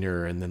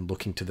demeanor and then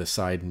looking to the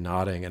side and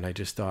nodding. And I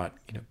just thought,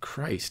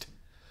 Christ,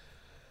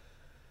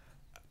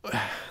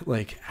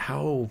 like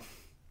how,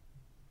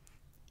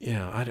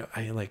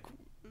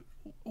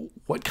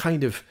 what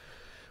kind of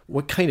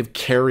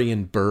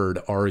carrion bird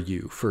are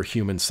you for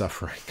human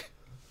suffering?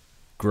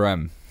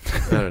 Grim.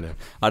 I don't know.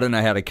 I don't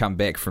know how to come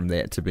back from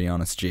that, to be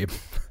honest, Jeb.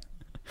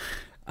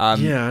 I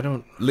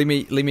don't. Let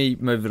me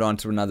move it on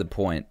to another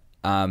point.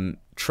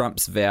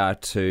 Trump's vow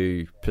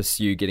to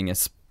pursue getting a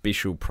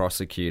special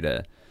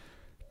prosecutor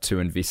to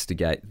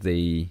investigate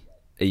the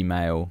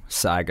email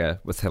saga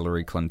with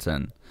Hillary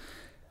Clinton.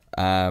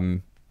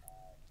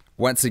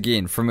 Once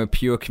again, from a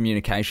pure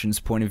communications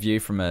point of view,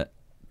 from a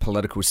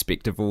political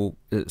spectacle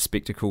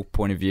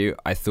point of view,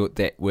 I thought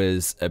that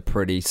was a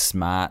pretty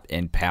smart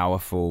and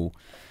powerful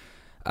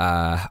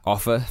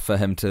offer for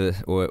him to,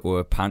 or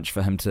a punch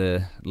for him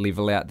to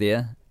level out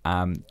there.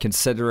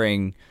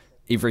 Considering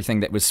everything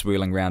that was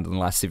swirling around in the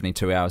last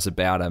 72 hours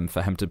about him,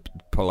 for him to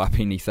pull up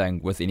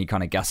anything with any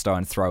kind of gusto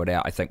and throw it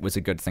out, I think was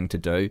a good thing to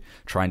do.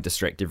 Try and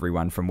distract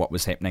everyone from what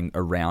was happening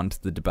around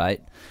the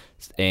debate.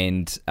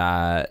 And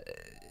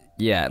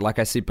like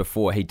I said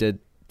before, he did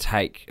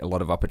take a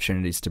lot of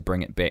opportunities to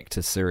bring it back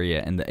to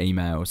Syria in the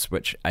emails,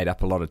 which ate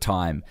up a lot of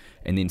time,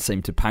 and then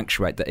seemed to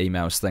punctuate the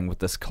emails thing with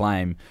this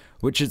claim,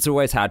 which it's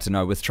always hard to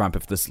know with Trump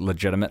if this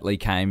legitimately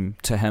came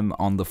to him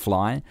on the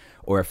fly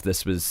or if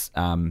this was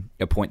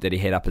a point that he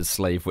had up his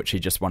sleeve which he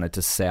just wanted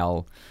to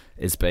sell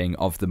as being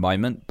of the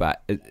moment.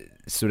 But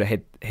sort of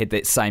had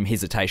that same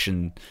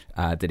hesitation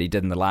that he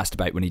did in the last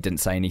debate when he didn't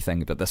say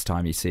anything, but this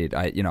time he said,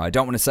 I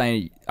didn't want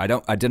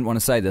to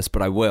say this,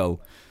 but I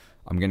will.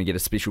 I'm going to get a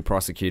special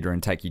prosecutor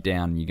and take you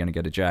down, and you're going to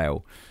go to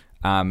jail.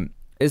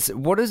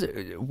 What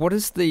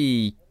is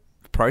the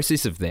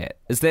process of that?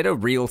 Is that a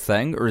real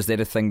thing, or is that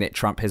a thing that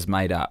Trump has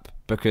made up?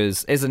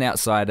 Because as an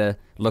outsider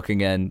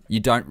looking in, you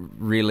don't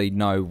really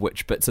know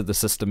which bits of the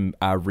system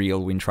are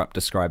real when Trump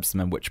describes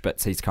them and which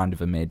bits he's kind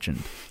of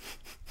imagined.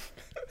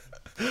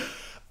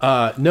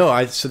 So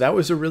that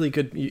was a really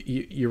good,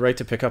 you're right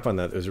to pick up on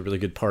that. It was a really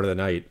good part of the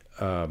night.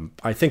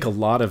 I think a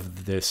lot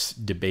of this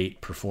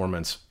debate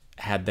performance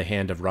had the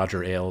hand of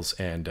Roger Ailes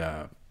and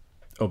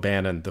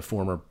O'Bannon, the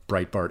former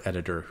Breitbart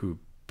editor who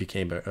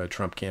became a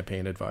Trump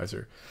campaign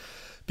advisor.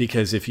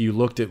 Because if you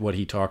looked at what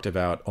he talked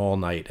about all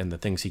night and the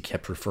things he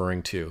kept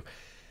referring to,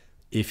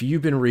 if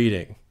you've been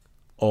reading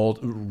all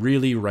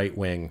really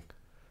right-wing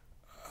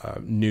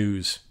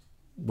news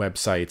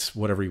websites,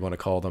 whatever you want to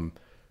call them,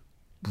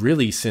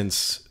 really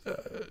since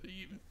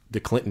the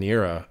Clinton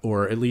era,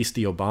 or at least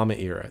the Obama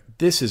era,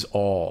 this is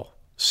all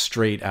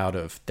straight out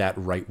of that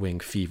right-wing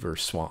fever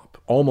swamp.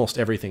 Almost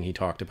everything he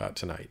talked about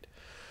tonight.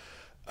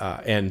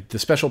 And the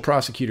special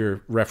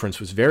prosecutor reference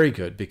was very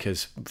good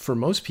because for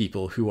most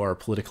people who are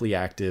politically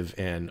active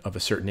and of a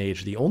certain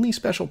age, the only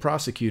special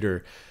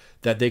prosecutor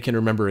that they can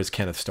remember is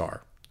Kenneth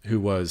Starr,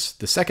 who was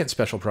the second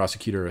special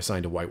prosecutor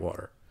assigned to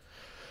Whitewater.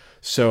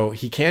 So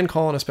he can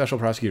call on a special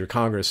prosecutor.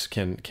 Congress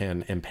can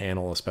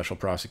impanel a special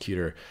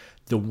prosecutor.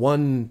 The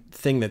one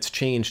thing that's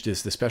changed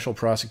is the special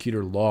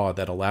prosecutor law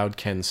that allowed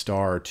Ken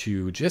Starr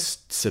to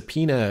just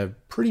subpoena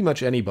pretty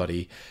much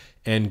anybody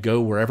and go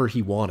wherever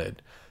he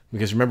wanted.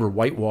 Because remember,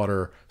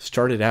 Whitewater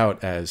started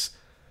out as,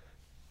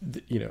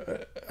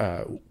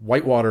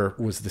 Whitewater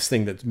was this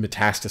thing that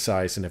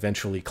metastasized and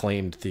eventually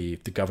claimed the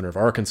governor of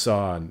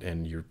Arkansas,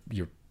 and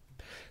you're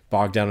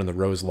bogged down in the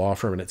Rose law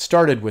firm. And it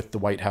started with the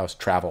White House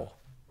travel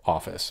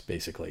office,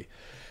 basically.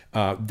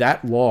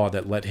 That law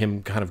that let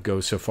him kind of go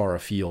so far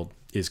afield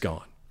is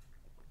gone.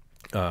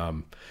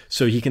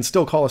 So he can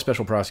still call a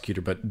special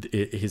prosecutor, but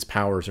his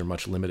powers are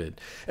much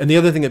limited. And the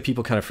other thing that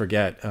people kind of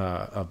forget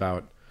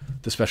about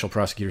the special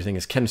prosecutor thing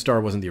is Ken Starr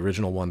wasn't the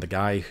original one. The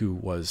guy who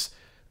was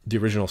the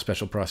original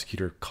special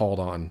prosecutor called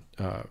on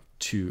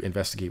to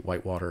investigate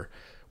Whitewater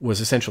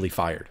was essentially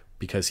fired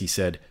because he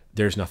said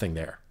there's nothing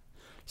there.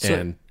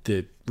 And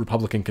the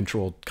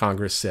Republican-controlled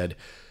Congress said,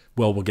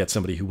 well, we'll get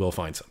somebody who will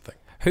find something.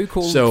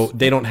 So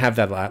they don't have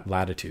that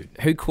latitude.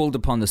 Who called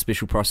upon the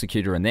special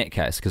prosecutor in that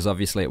case? Because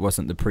obviously it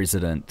wasn't the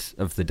president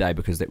of the day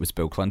because that was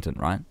Bill Clinton,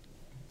 right?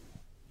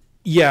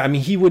 Yeah, I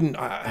mean, he wouldn't.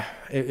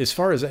 As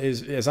far as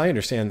I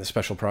understand, the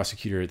special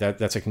prosecutor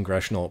that's a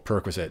congressional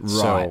perquisite.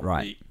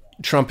 Right.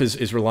 Trump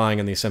is relying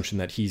on the assumption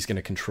that he's going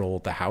to control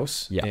the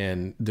House,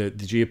 and the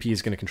GOP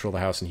is going to control the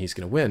House, and he's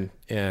going to win.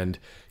 And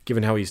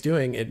given how he's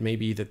doing, it may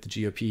be that the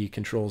GOP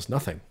controls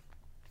nothing.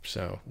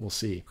 So we'll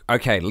see.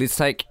 Okay, let's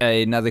take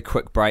another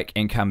quick break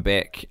and come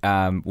back.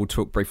 We'll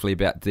talk briefly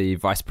about the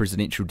vice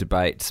presidential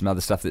debate, some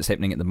other stuff that's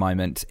happening at the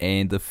moment,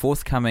 and the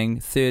forthcoming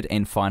third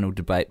and final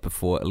debate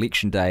before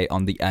Election Day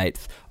on the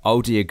 8th.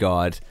 Oh, dear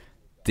God,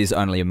 there's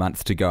only a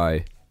month to go.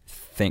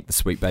 Thank the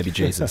sweet baby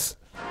Jesus.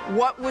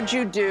 What would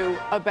you do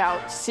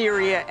about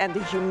Syria and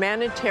the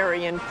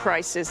humanitarian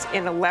crisis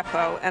in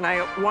Aleppo? And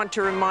I want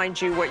to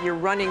remind you what your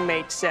running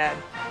mate said.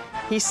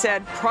 He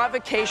said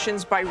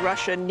provocations by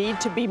Russia need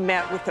to be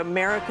met with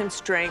American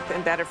strength,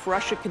 and that if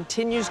Russia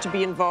continues to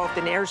be involved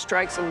in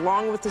airstrikes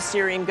along with the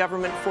Syrian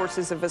government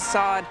forces of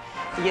Assad,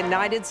 the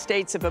United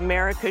States of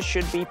America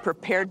should be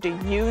prepared to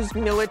use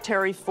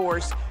military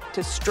force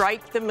to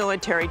strike the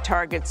military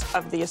targets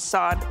of the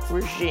Assad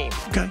regime.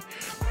 Okay.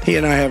 He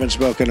and I haven't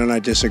spoken, and I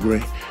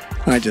disagree.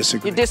 You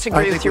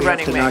disagree with your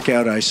running mate. To knock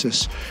out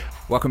ISIS.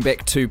 Welcome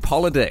back to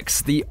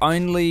Politics, the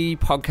only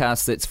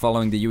podcast that's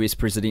following the US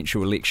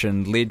presidential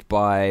election, led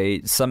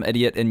by some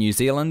idiot in New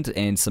Zealand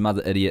and some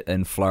other idiot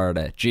in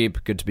Florida.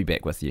 Jeb, good to be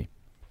back with you.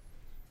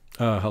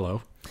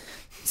 Hello.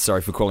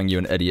 Sorry for calling you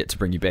an idiot to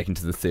bring you back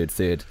into the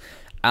third.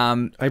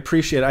 I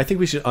appreciate it. I think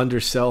we should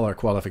undersell our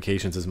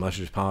qualifications as much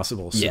as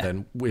possible. So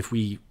then if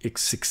we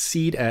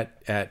succeed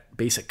at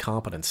basic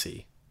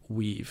competency,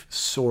 we've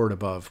soared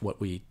above what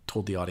we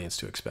told the audience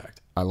to expect.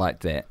 I like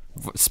that.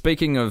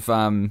 Speaking of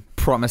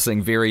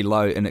promising very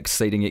low and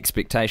exceeding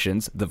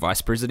expectations, the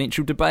vice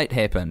presidential debate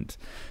happened.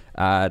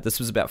 This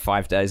was about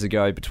 5 days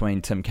ago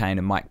between Tim Kaine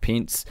and Mike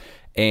Pence,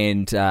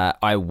 and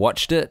I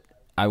watched it.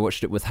 I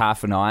watched it with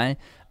half an eye.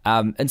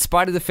 In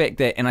spite of the fact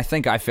that, and I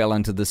think I fell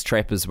into this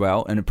trap as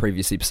well in a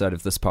previous episode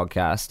of this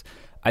podcast,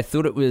 I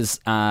thought it was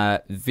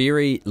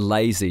very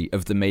lazy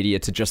of the media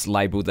to just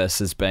label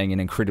this as being an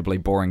incredibly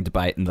boring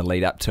debate in the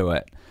lead up to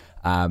it.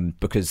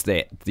 Because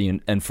the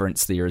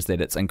inference there is that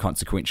it's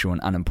inconsequential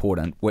and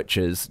unimportant, which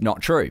is not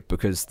true,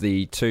 because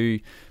the two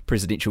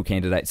presidential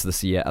candidates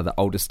this year are the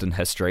oldest in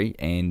history,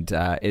 and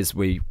as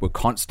we were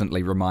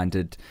constantly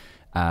reminded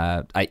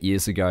 8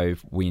 years ago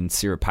when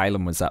Sarah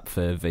Palin was up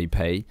for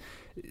VP,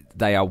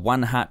 they are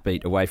one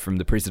heartbeat away from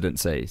the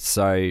presidency.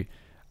 So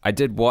I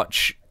did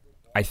watch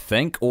I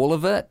think all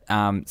of it.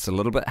 It's a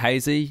little bit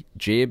hazy.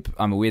 Jeb,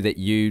 I'm aware that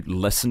you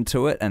listened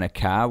to it in a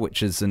car,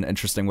 which is an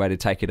interesting way to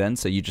take it in.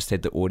 So you just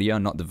had the audio,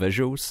 not the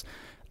visuals.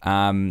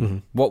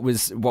 What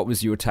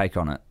was your take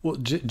on it? Well,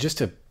 just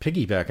to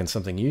piggyback on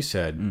something you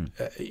said,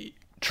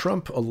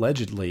 Trump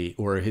allegedly,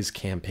 or his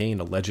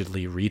campaign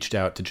allegedly, reached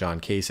out to John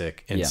Kasich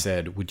and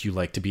said, "Would you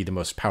like to be the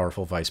most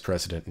powerful vice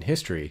president in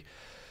history?"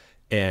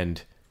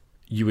 And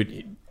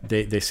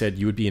they said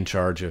you would be in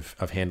charge of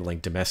handling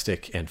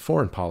domestic and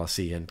foreign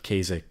policy. And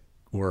Kasich,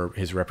 or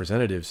his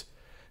representatives,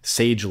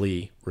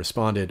 sagely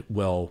responded,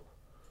 "Well,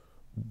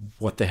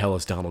 what the hell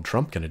is Donald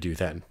Trump going to do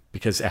then?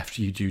 Because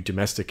after you do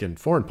domestic and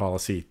foreign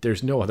policy,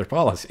 there's no other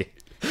policy."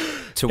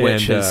 To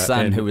which his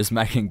son, who was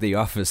making the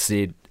offer,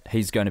 said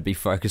he's going to be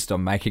focused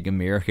on making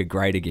America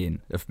great again,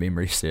 if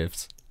memory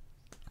serves.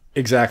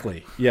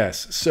 Exactly.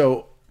 Yes.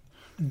 So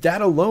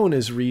that alone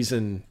is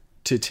reason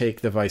to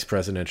take the vice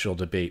presidential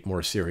debate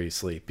more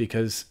seriously,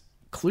 because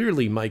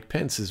clearly Mike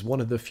Pence is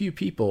one of the few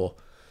people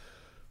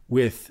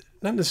with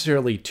not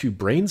necessarily two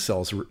brain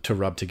cells to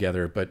rub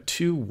together, but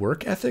two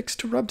work ethics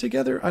to rub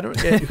together.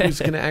 Who's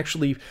going to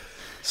actually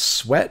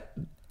sweat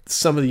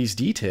some of these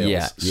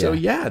details. So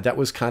that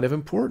was kind of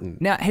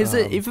important. Now, has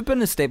it ever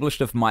been established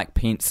if Mike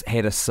Pence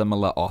had a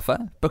similar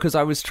offer? Because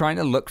I was trying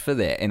to look for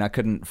that and I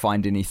couldn't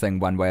find anything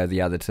one way or the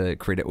other to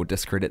credit or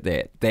discredit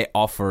that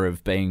offer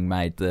of being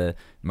made the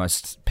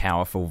most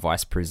powerful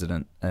vice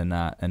president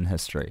in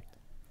history.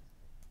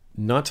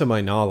 Not to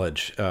my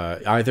knowledge.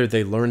 Either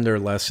they learned their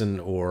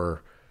lesson,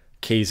 or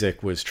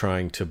Kasich was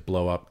trying to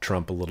blow up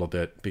Trump a little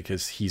bit,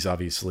 because he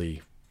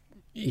obviously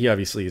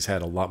has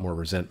had a lot more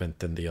resentment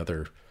than the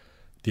other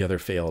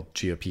failed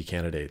GOP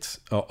candidates.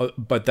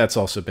 But that's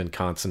also been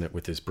consonant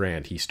with his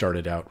brand. He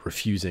started out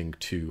refusing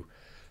to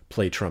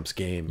play Trump's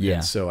game. Yeah.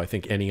 And so I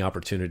think any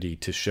opportunity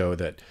to show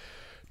that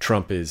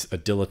Trump is a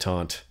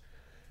dilettante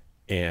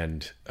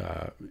and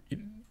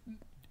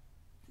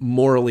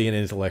morally and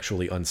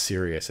intellectually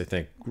unserious, I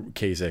think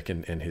Kasich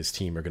and his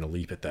team are going to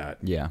leap at that.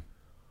 Yeah.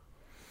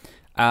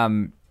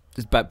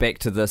 But back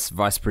to this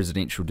vice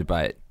presidential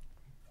debate.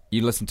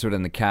 You listened to it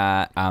in the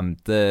car.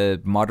 The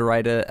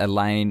moderator,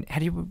 Elaine, how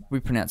do we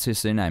pronounce her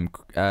surname?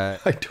 I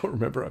don't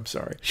remember. I'm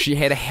sorry. She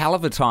had a hell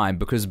of a time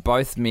because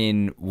both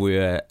men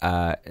were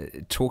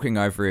talking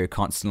over her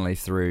constantly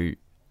through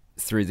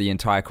the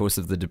entire course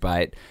of the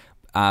debate.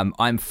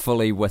 I'm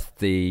fully with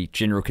the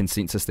general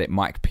consensus that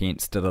Mike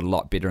Pence did a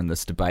lot better in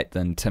this debate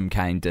than Tim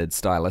Kaine did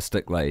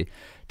stylistically.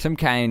 Tim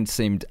Kaine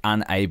seemed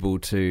unable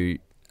to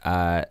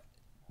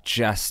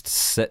just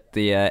sit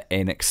there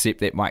and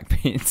accept that Mike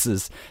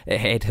Pence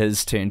had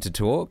his turn to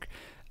talk.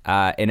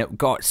 And it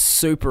got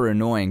super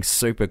annoying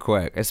super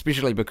quick,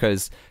 especially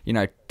because,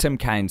 Tim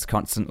Kaine's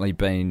constantly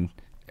been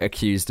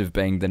accused of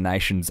being the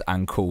nation's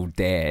uncool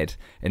dad,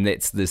 and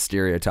that's the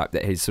stereotype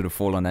that he's sort of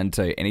fallen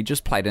into, and he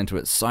just played into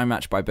it so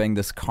much by being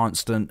this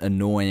constant,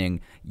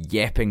 annoying,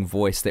 yapping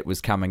voice that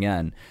was coming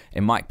in.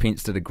 And Mike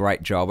Pence did a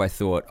great job, I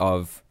thought,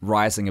 of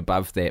rising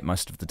above that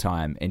most of the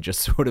time and just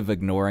sort of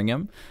ignoring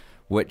him,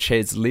 which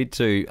has led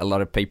to a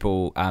lot of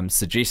people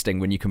suggesting,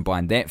 when you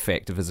combine that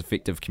fact of his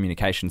effective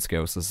communication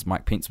skills, this is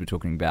Mike Pence we're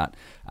talking about,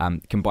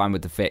 combined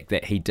with the fact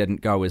that he didn't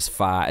go as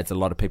far as a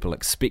lot of people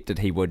expected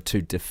he would to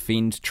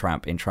defend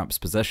Trump and Trump's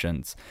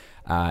positions,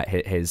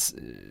 has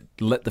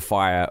lit the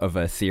fire of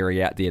a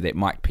theory out there that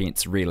Mike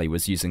Pence really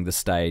was using the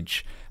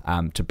stage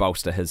to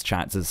bolster his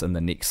chances in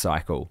the next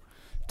cycle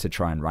to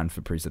try and run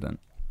for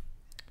president.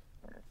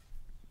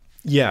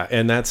 Yeah,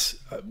 and that's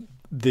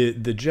the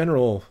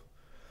general...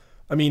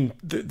 I mean,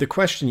 the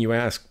question you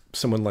ask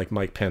someone like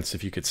Mike Pence,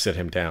 if you could sit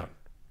him down,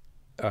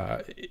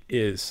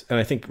 is, and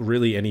I think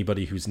really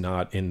anybody who's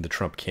not in the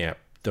Trump camp,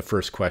 the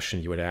first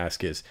question you would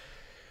ask is,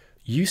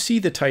 you see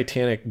the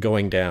Titanic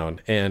going down,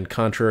 and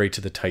contrary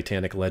to the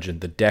Titanic legend,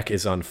 the deck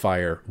is on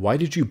fire. Why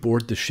did you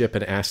board the ship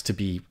and ask to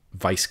be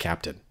vice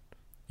captain?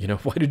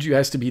 Why did you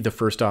ask to be the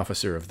first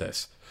officer of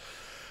this?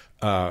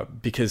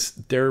 Because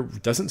there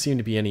doesn't seem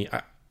to be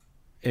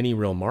any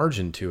real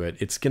margin to it.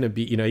 It's going to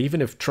be,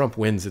 even if Trump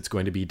wins, it's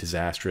going to be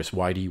disastrous.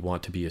 Why do you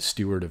want to be a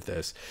steward of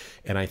this?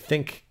 And I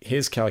think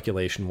his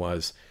calculation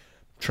was,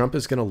 Trump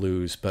is going to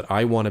lose, but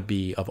I want to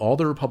be, of all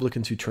the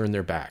Republicans who turn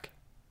their back,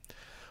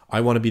 I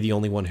want to be the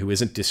only one who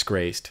isn't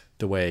disgraced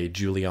the way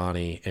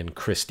Giuliani and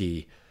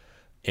Christie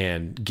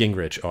and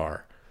Gingrich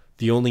are.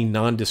 The only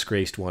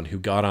non-disgraced one who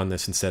got on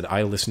this and said,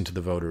 I listened to the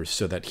voters,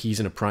 so that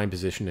he's in a prime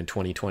position in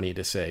 2020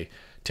 to say,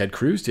 Ted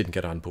Cruz didn't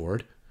get on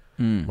board.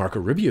 Marco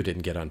Rubio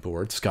didn't get on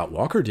board. Scott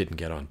Walker didn't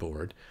get on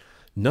board.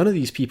 None of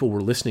these people were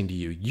listening to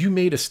you. You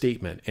made a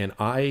statement, and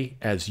I,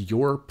 as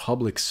your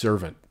public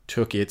servant,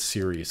 took it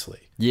seriously.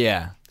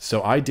 Yeah.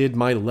 So I did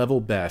my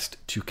level best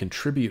to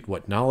contribute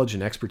what knowledge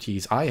and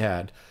expertise I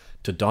had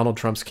to Donald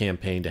Trump's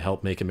campaign to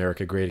help make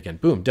America great again.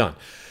 Boom, done.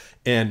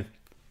 And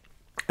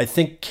I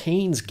think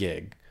Kaine's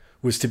gig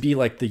was to be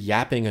like the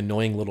yapping,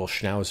 annoying little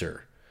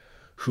schnauzer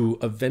who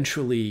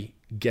eventually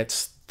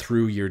gets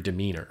through your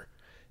demeanor.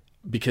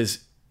 Because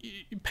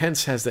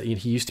Pence has that,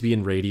 he used to be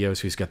in radio,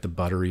 so he's got the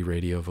buttery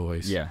radio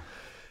voice. Yeah.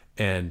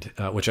 And,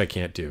 which I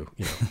can't do,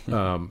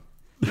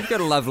 You've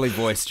got a lovely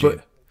voice,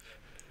 Stu.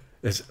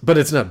 But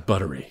it's not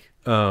buttery.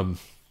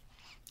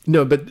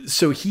 No, but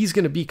so he's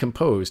going to be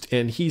composed,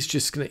 and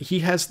he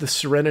has the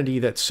serenity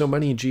that so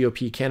many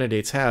GOP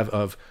candidates have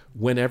of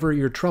whenever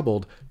you're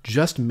troubled,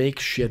 just make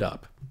shit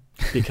up.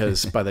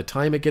 Because by the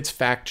time it gets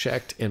fact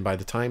checked and by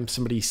the time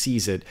somebody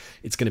sees it,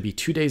 it's going to be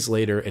 2 days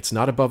later. It's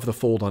not above the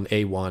fold on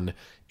A1.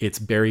 It's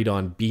buried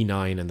on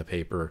B9 in the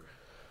paper,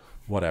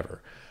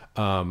 whatever.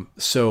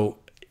 So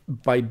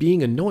by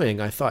being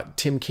annoying, I thought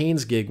Tim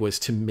Kaine's gig was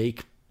to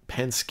make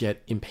Pence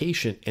get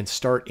impatient and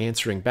start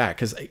answering back.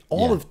 Because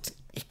all of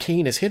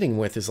Kaine is hitting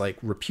with is like,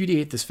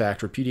 repudiate this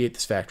fact, repudiate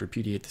this fact,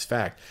 repudiate this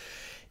fact.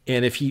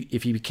 And if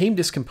he became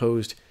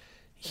discomposed,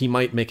 he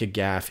might make a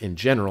gaffe in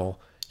general.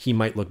 He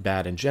might look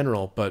bad in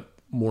general, but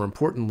more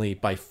importantly,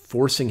 by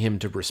forcing him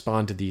to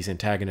respond to these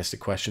antagonistic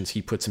questions,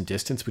 he put some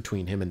distance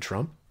between him and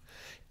Trump.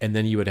 And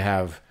then you would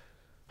have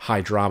high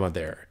drama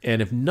there.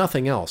 And if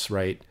nothing else,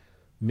 right,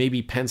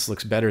 maybe Pence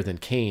looks better than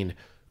Kaine,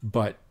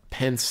 but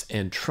Pence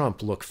and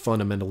Trump look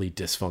fundamentally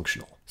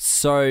dysfunctional.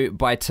 So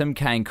by Tim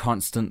Kaine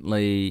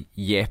constantly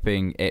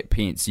yapping at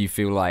Pence, you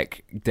feel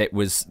like that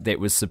was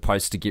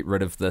supposed to get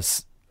rid of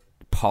this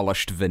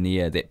polished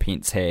veneer that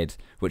Pence had,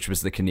 which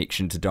was the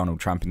connection to Donald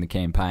Trump in the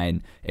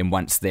campaign. And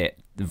once that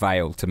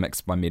veil, to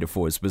mix my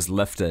metaphors, was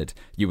lifted,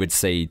 you would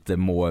see the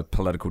more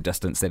political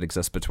distance that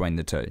exists between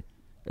the two.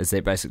 Is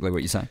that basically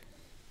what you're saying?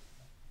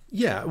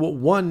 Yeah.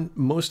 Well,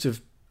 most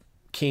of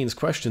Kaine's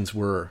questions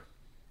were,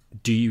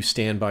 do you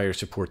stand by or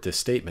support this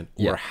statement?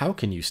 Or how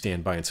can you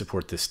stand by and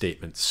support this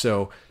statement?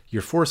 So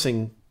you're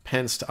forcing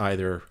Pence to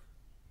either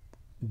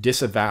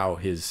disavow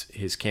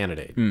his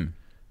candidate,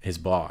 his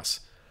boss,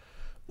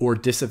 or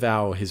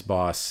disavow his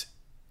boss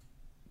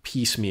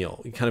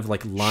piecemeal, kind of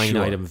like line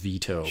item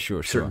veto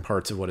certain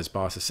parts of what his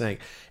boss is saying.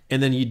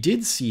 And then you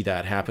did see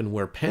that happen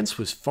where Pence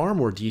was far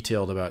more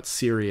detailed about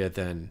Syria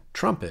than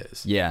Trump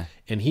is. Yeah.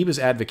 And he was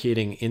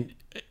advocating in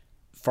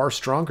far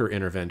stronger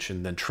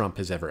intervention than Trump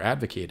has ever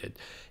advocated.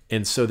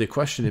 And so the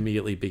question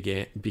immediately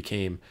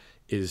became,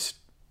 is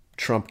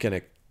Trump going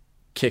to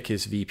kick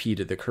his VP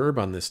to the curb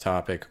on this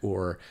topic,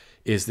 or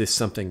is this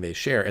something they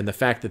share? And the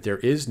fact that there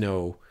is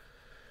no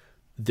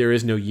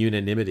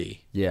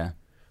unanimity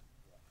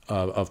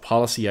of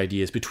policy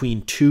ideas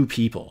between two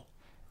people,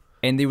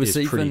 and there was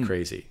is pretty even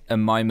crazy. A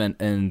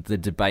moment in the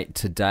debate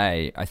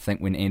today, I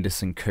think, when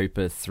Anderson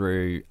Cooper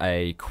threw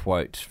a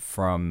quote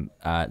from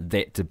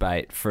that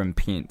debate from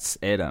Pence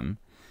at him,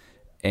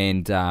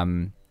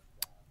 and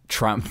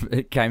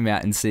Trump came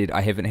out and said,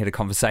 I haven't had a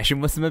conversation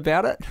with him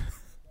about it,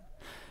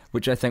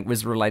 which I think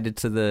was related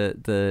to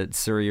the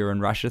Syria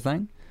and Russia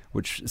thing,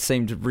 which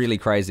seemed really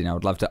crazy. And I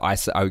would love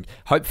to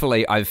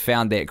hopefully I've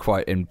found that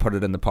quote and put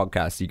it in the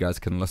podcast. You guys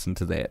can listen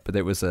to that. But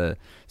that was a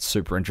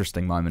super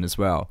interesting moment as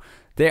well.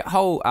 That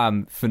whole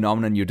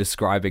phenomenon you're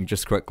describing,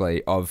 just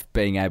quickly, of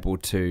being able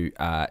to,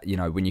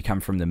 when you come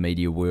from the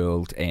media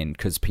world, and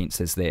because Pence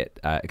has that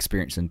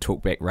experience in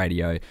talkback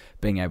radio,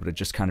 being able to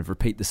just kind of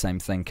repeat the same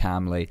thing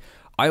calmly.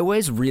 I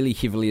always really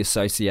heavily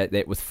associate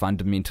that with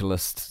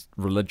fundamentalist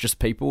religious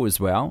people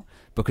as well,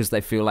 because they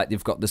feel like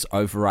they've got this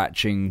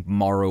overarching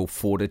moral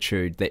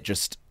fortitude that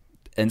just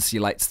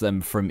insulates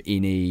them from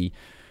any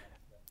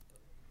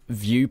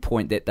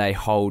viewpoint that they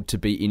hold to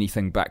be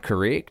anything but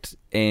correct.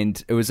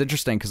 And it was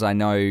interesting because I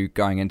know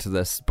going into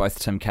this, both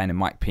Tim Kaine and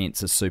Mike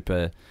Pence are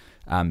super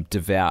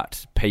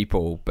devout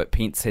people, but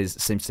Pence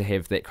seems to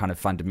have that kind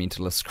of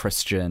fundamentalist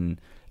Christian,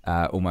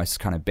 almost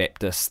kind of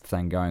Baptist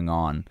thing going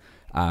on.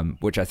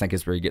 Which I think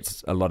is where he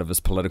gets a lot of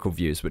his political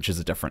views, which is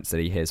a difference that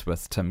he has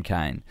with Tim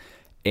Kaine.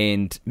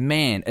 And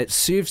man, it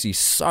serves you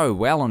so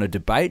well on a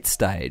debate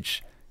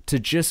stage to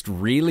just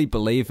really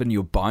believe in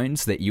your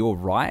bones that you're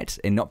right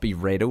and not be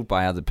rattled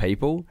by other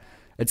people.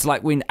 It's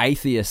like when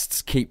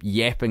atheists keep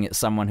yapping at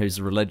someone who's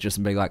religious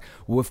and being like,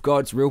 well, if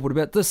God's real, what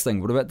about this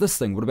thing? What about this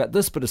thing? What about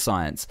this bit of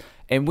science?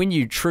 And when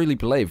you truly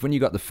believe, when you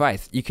got the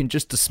faith, you can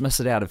just dismiss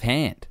it out of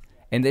hand.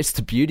 And that's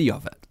the beauty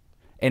of it.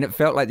 And it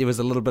felt like there was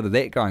a little bit of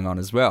that going on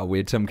as well,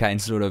 where Tim Kaine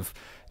sort of,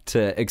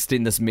 to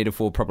extend this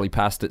metaphor probably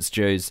past its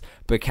dues,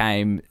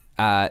 became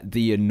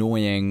the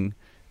annoying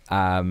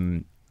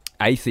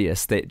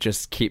atheist that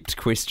just kept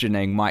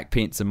questioning Mike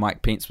Pence, and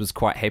Mike Pence was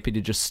quite happy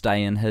to just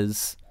stay in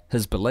his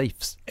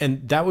beliefs.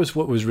 And that was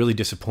what was really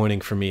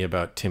disappointing for me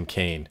about Tim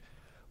Kaine,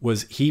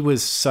 was he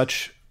was so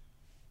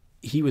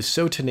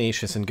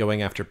tenacious in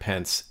going after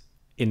Pence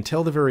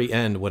until the very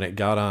end when it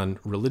got on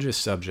religious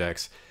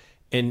subjects.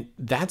 And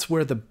that's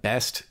where the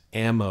best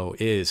ammo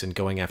is in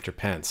going after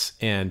Pence,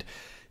 and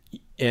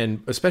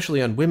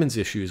especially on women's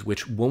issues,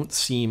 which won't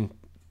seem,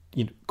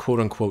 quote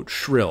unquote,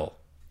 shrill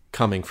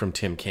coming from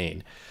Tim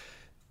Kaine.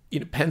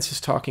 Pence is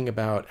talking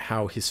about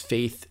how his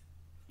faith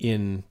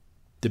in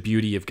the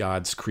beauty of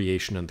God's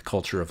creation and the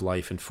culture of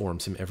life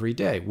informs him every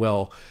day.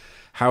 Well,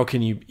 how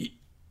can you?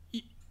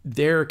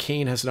 There,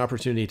 Kaine has an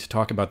opportunity to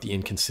talk about the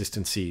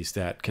inconsistencies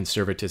that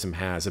conservatism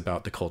has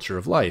about the culture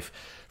of life.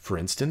 For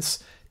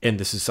instance, and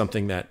this is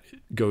something that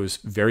goes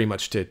very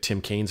much to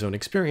Tim Kaine's own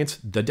experience,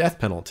 the death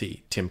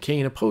penalty. Tim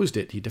Kaine opposed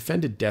it. He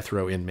defended death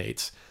row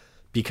inmates.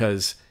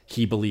 because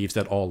he believes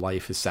that all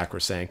life is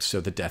sacrosanct, so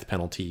the death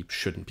penalty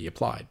shouldn't be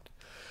applied.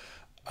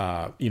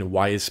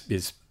 Why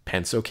is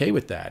Pence okay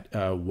with that?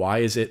 Why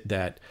is it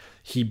that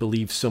he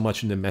believes so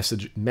much in the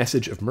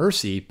message of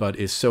mercy, but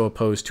is so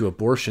opposed to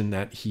abortion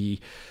that he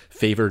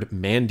favored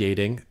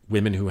mandating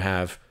women who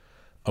have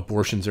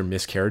abortions or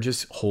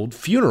miscarriages hold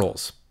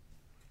funerals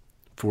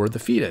for the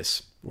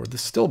fetus or the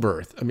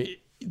stillbirth? I mean,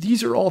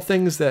 these are all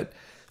things that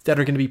are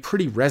going to be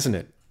pretty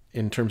resonant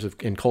in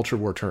culture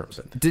war terms.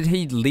 Did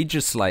he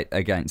legislate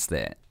against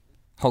that?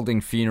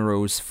 Holding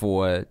funerals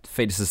for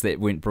fetuses that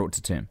weren't brought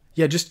to term?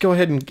 Yeah, just go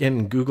ahead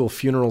and Google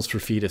funerals for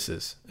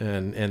fetuses,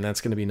 and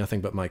that's going to be nothing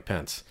but Mike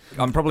Pence.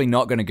 I'm probably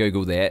not going to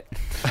Google that.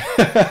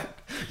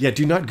 Yeah,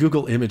 do not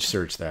Google image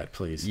search that,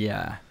 please.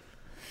 Yeah.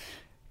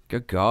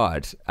 Good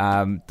God.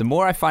 The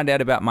more I find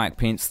out about Mike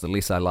Pence, the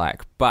less I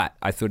like. But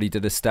I thought he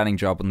did a stunning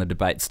job on the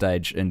debate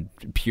stage in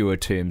pure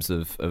terms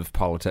of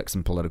politics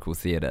and political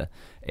theatre.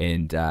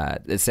 And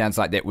it sounds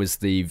like that was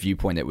the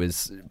viewpoint that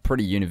was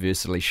pretty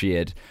universally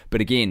shared. But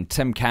again,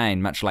 Tim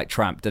Kaine, much like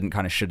Trump, didn't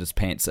kind of shit his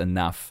pants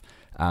enough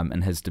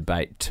in his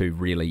debate to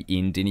really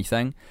end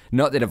anything.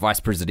 Not that a vice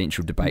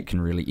presidential debate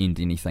can really end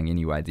anything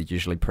anyway. They're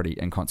usually pretty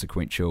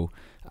inconsequential.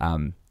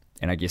 And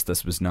I guess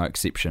this was no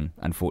exception,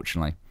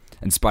 unfortunately.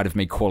 In spite of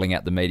me calling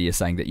out the media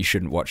saying that you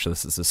shouldn't watch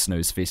this as a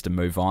snooze fest and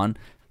move on,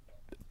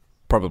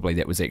 probably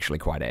that was actually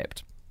quite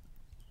apt.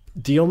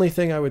 The only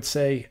thing I would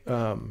say,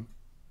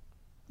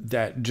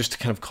 that just to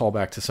kind of call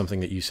back to something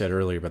that you said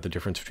earlier about the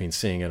difference between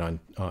seeing it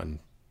on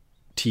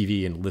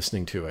TV and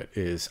listening to it,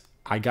 is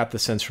I got the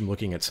sense from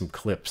looking at some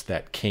clips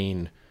that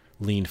Kaine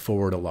leaned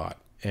forward a lot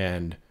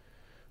and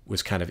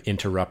was kind of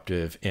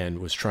interruptive and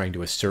was trying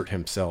to assert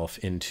himself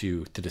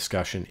into the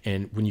discussion.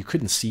 And when you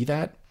couldn't see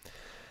that,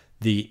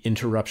 the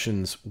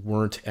interruptions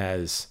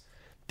they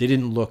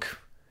didn't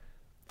look,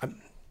 let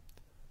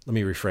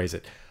me rephrase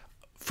it.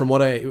 From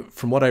what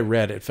I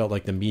read, it felt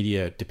like the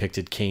media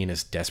depicted Kaine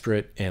as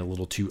desperate and a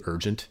little too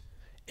urgent.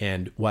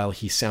 And while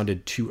he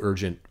sounded too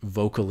urgent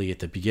vocally at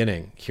the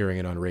beginning, hearing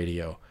it on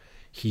radio,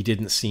 he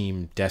didn't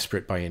seem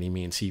desperate by any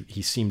means.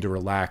 He seemed to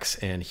relax,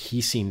 and he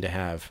seemed to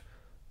have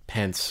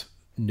Pence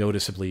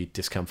noticeably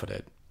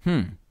discomfited.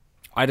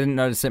 I didn't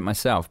notice it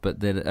myself,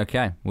 but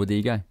okay, well, there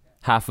you go.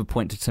 Half a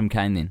point to Tim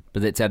Kaine then,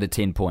 but that's out of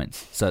 10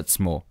 points, so it's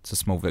small. It's a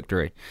small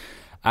victory.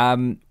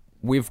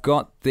 We've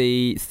got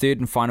the third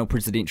and final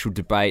presidential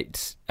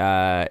debate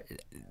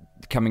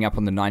coming up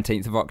on the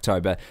 19th of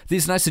October.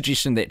 There's no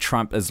suggestion that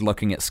Trump is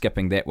looking at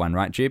skipping that one,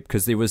 right, Jeb?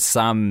 Because there was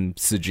some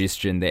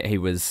suggestion that he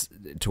was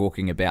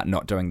talking about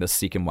not doing the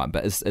second one,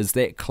 but is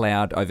that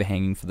cloud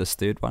overhanging for this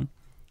third one?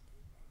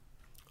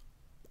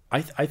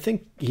 I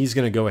think he's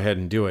going to go ahead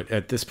and do it.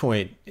 At this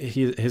point,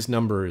 his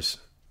numbers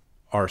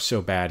are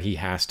so bad, he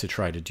has to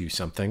try to do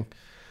something.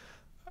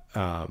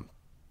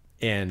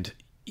 And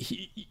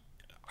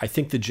I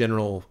think the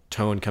general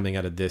tone coming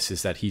out of this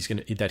is that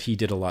he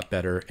did a lot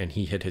better, and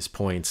he hit his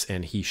points,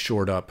 and he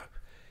shored up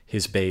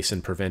his base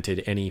and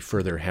prevented any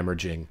further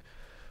hemorrhaging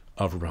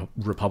of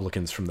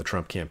Republicans from the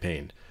Trump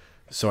campaign.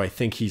 So I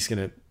think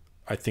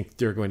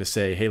they're going to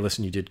say, hey,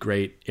 listen, you did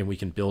great, and we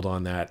can build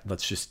on that.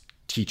 Let's just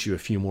teach you a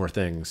few more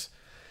things,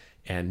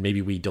 and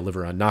maybe we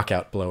deliver a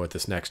knockout blow at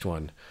this next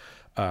one.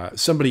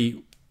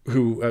 Somebody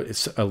who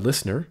is a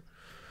listener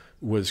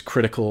was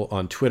critical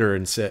on Twitter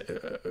and said,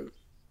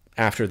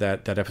 after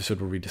that episode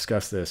where we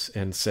discussed this,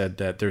 and said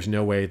that there's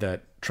no way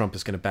that Trump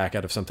is going to back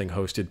out of something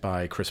hosted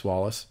by Chris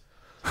Wallace,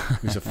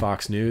 who's a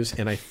Fox News.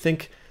 And I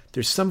think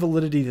there's some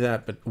validity to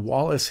that, but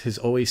Wallace has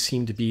always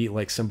seemed to be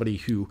like somebody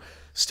who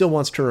still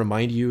wants to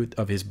remind you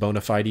of his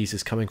bona fides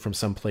is coming from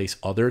someplace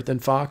other than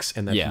Fox,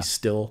 and that he's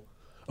still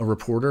a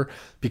reporter.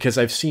 Because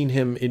I've seen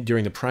him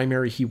during the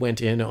primary, he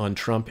went in on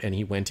Trump and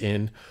he went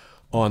in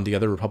on the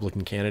other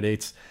Republican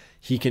candidates.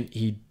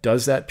 He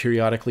does that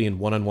periodically in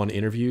one-on-one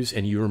interviews,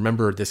 and you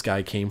remember this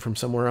guy came from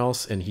somewhere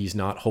else, and he's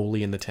not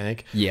wholly in the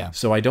tank. Yeah.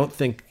 So I don't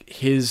think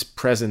his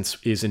presence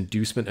is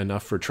inducement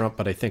enough for Trump,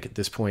 but I think at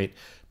this point,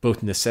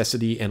 both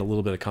necessity and a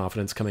little bit of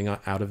confidence coming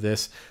out of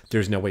this,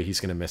 there's no way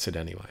he's going to miss it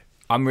anyway.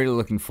 I'm really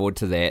looking forward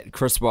to that.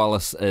 Chris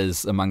Wallace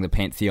is among the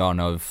pantheon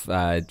of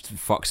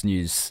Fox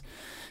News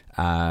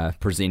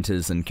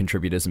presenters and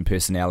contributors and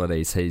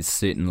personalities. He's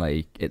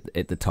certainly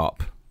at the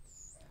top,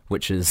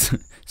 which is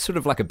sort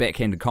of like a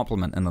backhanded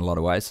compliment in a lot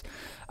of ways.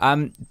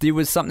 There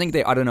was something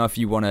that I don't know if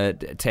you want to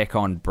tack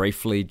on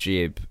briefly,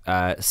 Jeb,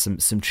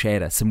 some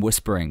chatter, some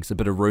whisperings, a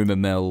bit of rumour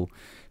mill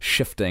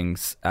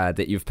shiftings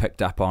that you've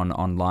picked up on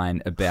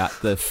online about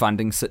the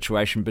funding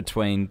situation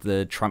between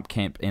the Trump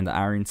camp and the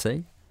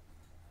RNC.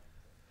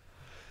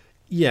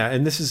 Yeah,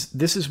 and this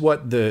is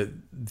what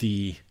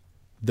the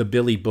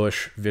Billy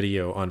Bush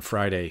video on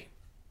Friday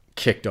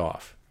kicked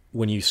off,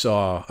 when you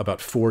saw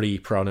about 40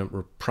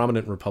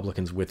 prominent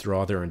Republicans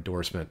withdraw their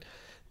endorsement.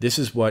 This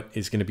is what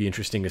is going to be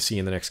interesting to see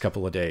in the next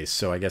couple of days.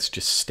 So I guess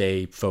just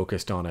stay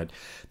focused on it.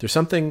 There's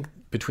something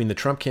between the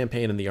Trump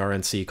campaign and the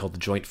RNC called the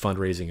Joint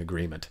Fundraising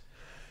Agreement.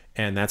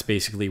 And that's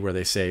basically where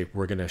they say,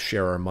 we're going to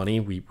share our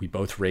money. We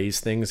both raise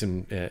things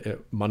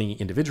and money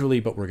individually,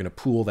 but we're going to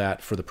pool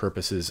that for the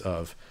purposes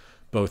of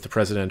both the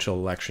presidential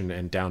election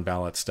and down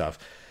ballot stuff.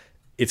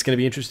 It's going to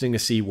be interesting to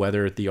see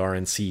whether the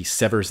RNC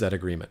severs that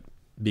agreement,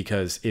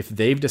 because if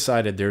they've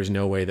decided there's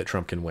no way that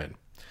Trump can win,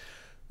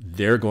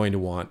 they're going to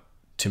want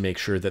to make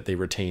sure that they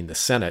retain the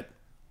Senate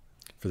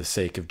for the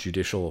sake of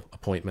judicial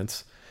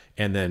appointments.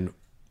 And then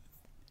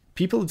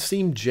people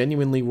seem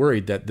genuinely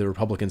worried that the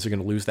Republicans are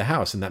going to lose the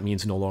House, and that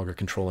means no longer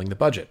controlling the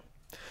budget.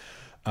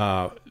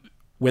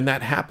 When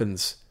that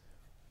happens,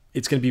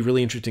 it's going to be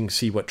really interesting to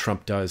see what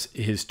Trump does.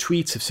 His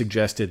tweets have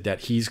suggested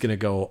that he's going to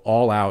go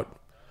all out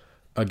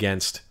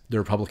against the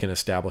Republican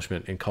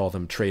establishment and call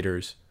them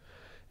traitors,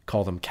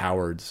 call them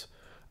cowards,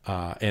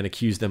 and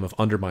accuse them of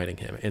undermining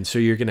him. And so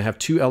you're going to have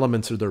two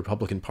elements of the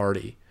Republican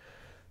Party.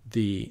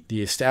 The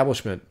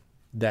establishment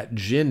that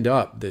ginned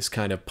up this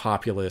kind of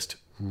populist,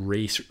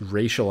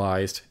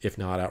 racialized, if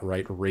not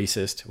outright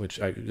racist,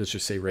 let's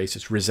just say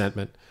racist,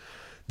 resentment,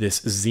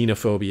 this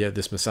xenophobia,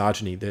 this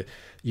misogyny.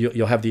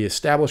 You'll have the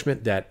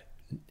establishment that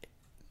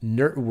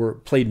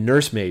played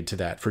nursemaid to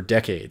that for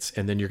decades,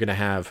 and then you're going to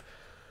have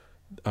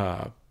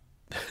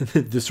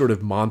this sort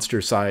of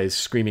monster-sized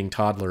screaming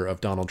toddler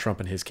of Donald Trump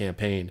and his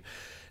campaign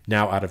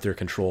now out of their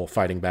control,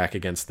 fighting back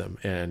against them,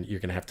 and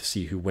you're going to have to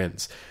see who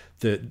wins.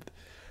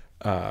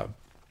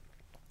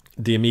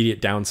 The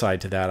immediate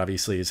downside to that,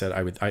 obviously, is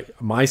that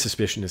my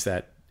suspicion is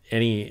that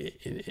any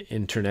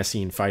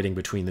internecine fighting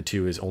between the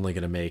two is only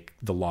going to make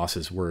the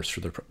losses worse for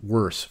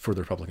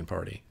the Republican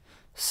Party.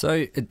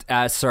 So,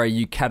 sorry,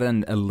 you cut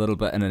in a little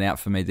bit in and out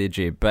for me there,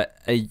 Jeb, but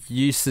are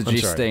you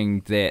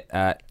suggesting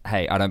that,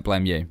 hey, I don't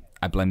blame you,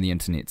 I blame the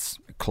internet's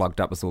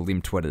clogged up with all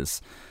them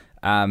Twitters.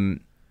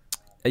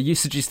 Are you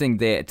suggesting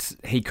that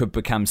he could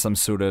become some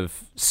sort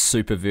of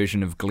super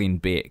version of Glenn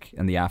Beck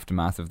in the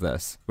aftermath of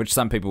this, which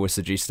some people were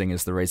suggesting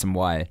is the reason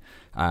why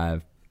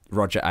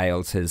Roger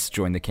Ailes has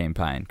joined the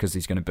campaign, because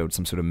he's going to build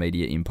some sort of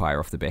media empire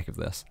off the back of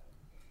this?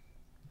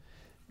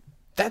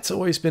 That's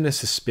always been a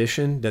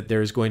suspicion, that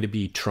there's going to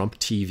be Trump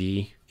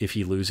TV if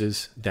he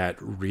loses, that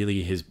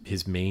really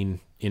his main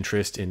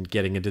interest in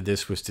getting into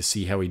this was to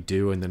see how he'd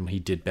do, and then when he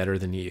did better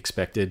than he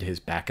expected,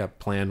 his backup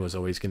plan was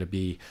always going to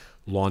be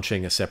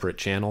launching a separate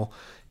channel.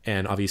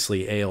 And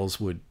obviously Ailes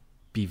would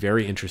be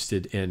very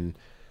interested in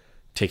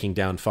taking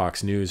down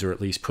Fox News, or at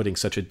least putting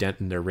such a dent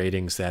in their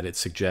ratings that it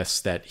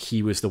suggests that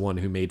he was the one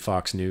who made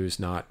Fox News,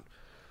 not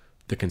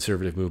the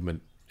conservative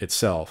movement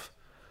itself.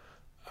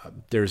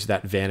 There's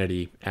that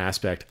vanity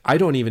aspect. I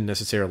don't even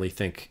necessarily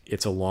think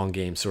it's a long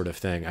game sort of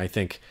thing. I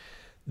think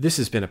this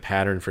has been a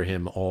pattern for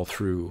him all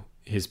through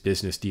his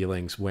business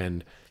dealings.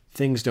 When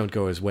things don't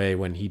go his way,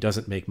 when he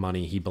doesn't make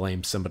money, he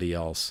blames somebody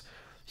else.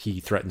 He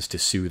threatens to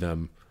sue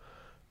them.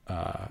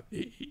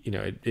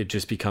 It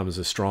just becomes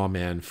a straw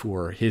man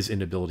for his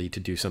inability to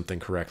do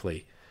something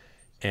correctly.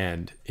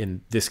 And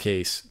in this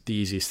case, the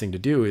easiest thing to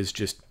do is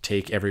just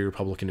take every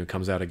Republican who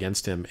comes out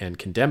against him and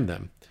condemn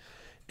them,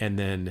 and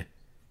then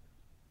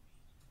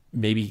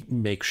maybe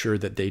make sure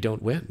that they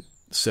don't win.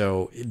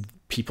 So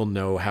people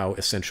know how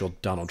essential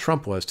Donald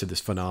Trump was to this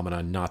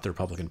phenomenon, not the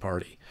Republican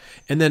Party.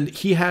 And then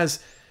he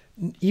has,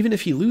 even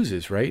if he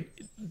loses, right,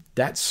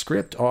 that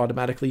script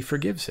automatically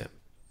forgives him.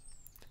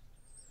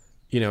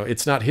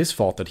 It's not his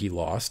fault that he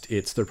lost.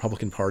 It's the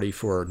Republican Party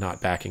for not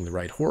backing the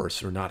right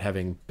horse, or not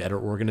having better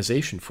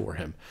organization for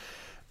him.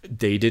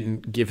 They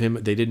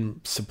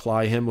didn't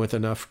supply him with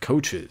enough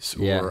coaches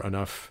or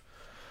enough.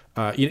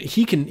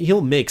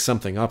 He'll make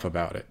something up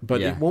about it, but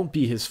it won't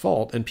be his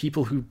fault. And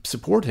people who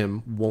support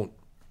him won't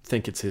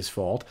think it's his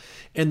fault.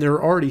 And there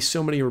are already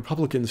so many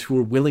Republicans who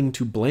are willing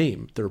to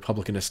blame the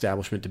Republican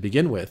establishment to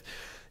begin with.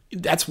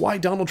 That's why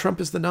Donald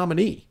Trump is the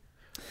nominee.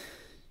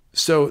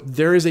 So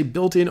there is a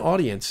built-in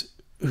audience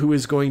who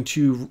is going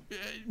to,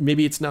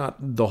 maybe it's not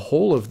the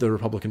whole of the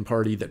Republican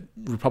Party, that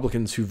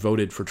Republicans who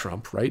voted for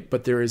Trump, right?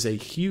 But there is a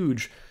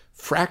huge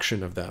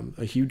fraction of them,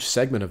 a huge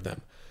segment of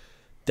them,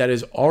 that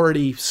is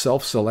already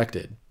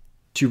self-selected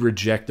to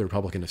reject the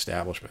Republican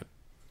establishment.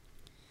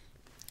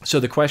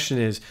 So the question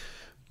is,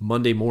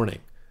 Monday morning,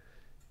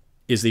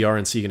 is the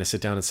RNC going to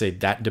sit down and say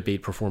that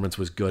debate performance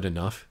was good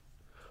enough?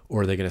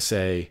 Or are they going to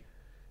say,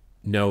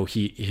 no,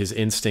 his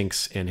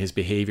instincts and his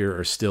behavior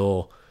are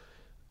still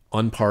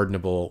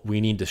unpardonable.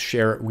 We need to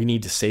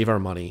save our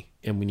money,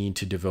 and we need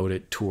to devote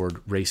it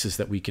toward races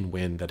that we can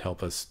win that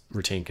help us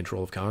retain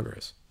control of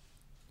Congress.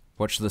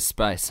 Watch this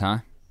space, huh?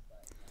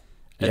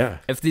 Yeah.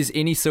 If there's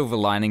any silver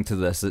lining to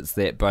this, it's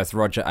that both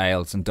Roger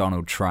Ailes and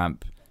Donald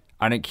Trump,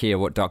 I don't care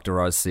what Dr.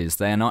 Oz says,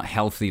 they are not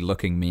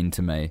healthy-looking men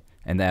to me,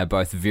 and they are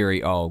both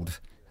very old.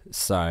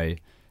 So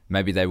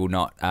maybe they will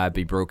not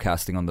be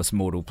broadcasting on this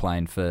mortal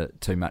plane for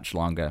too much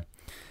longer.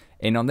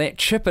 And on that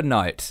chipper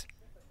note,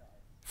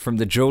 from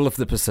the Jewel of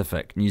the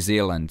Pacific, New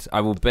Zealand,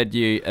 I will bid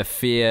you a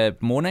fair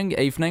morning,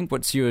 evening.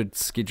 What's your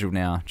schedule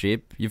now,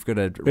 Jeb? You've got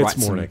to write.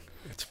 It's morning.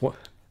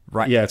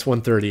 Right. Yeah, it's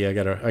 1:30. I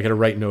gotta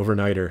write an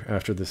overnighter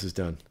after this is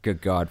done.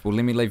 Good God. Well,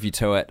 let me leave you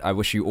to it. I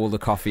wish you all the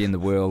coffee in the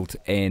world,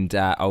 and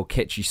I'll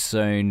catch you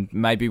soon.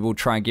 Maybe we'll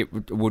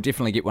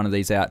definitely get one of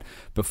these out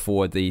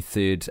before the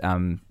third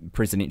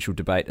presidential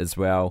debate as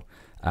well.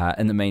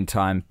 In the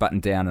meantime, button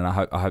down, and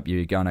I hope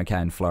you're going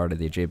okay in Florida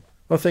there, Jeb.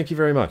 Well, thank you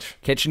very much.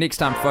 Catch you next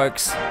time,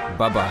 folks.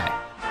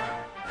 Bye-bye.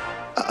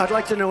 I'd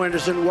like to know,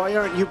 Anderson, why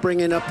aren't you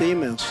bringing up the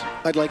emails?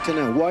 I'd like to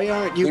know. Why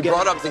aren't you We getting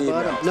brought up to the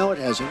bottom? emails. No, it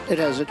hasn't. It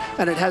hasn't.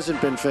 And it hasn't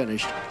been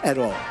finished at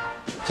all.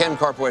 Ken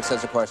Carpowitz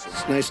has a question.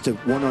 It's nice to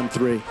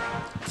 1-on-3.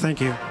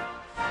 Thank you.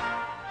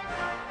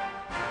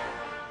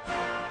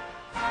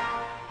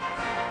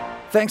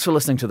 Thanks for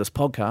listening to this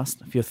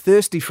podcast. If you're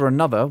thirsty for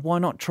another, why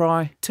not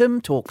try Tim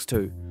Talks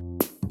To?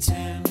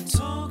 Tim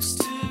talks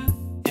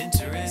to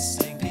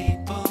interesting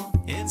people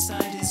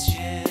inside his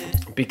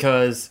shed.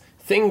 Because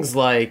things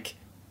like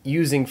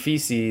using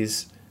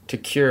feces to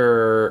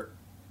cure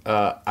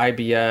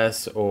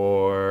IBS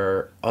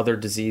or other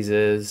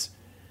diseases,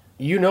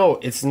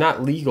 it's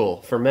not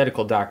legal for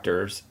medical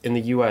doctors in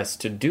the U.S.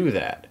 to do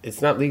that.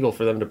 It's not legal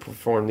for them to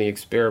perform the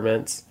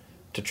experiments,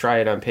 to try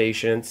it on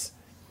patients,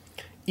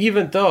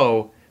 even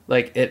though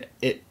it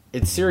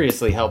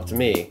seriously helped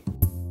me.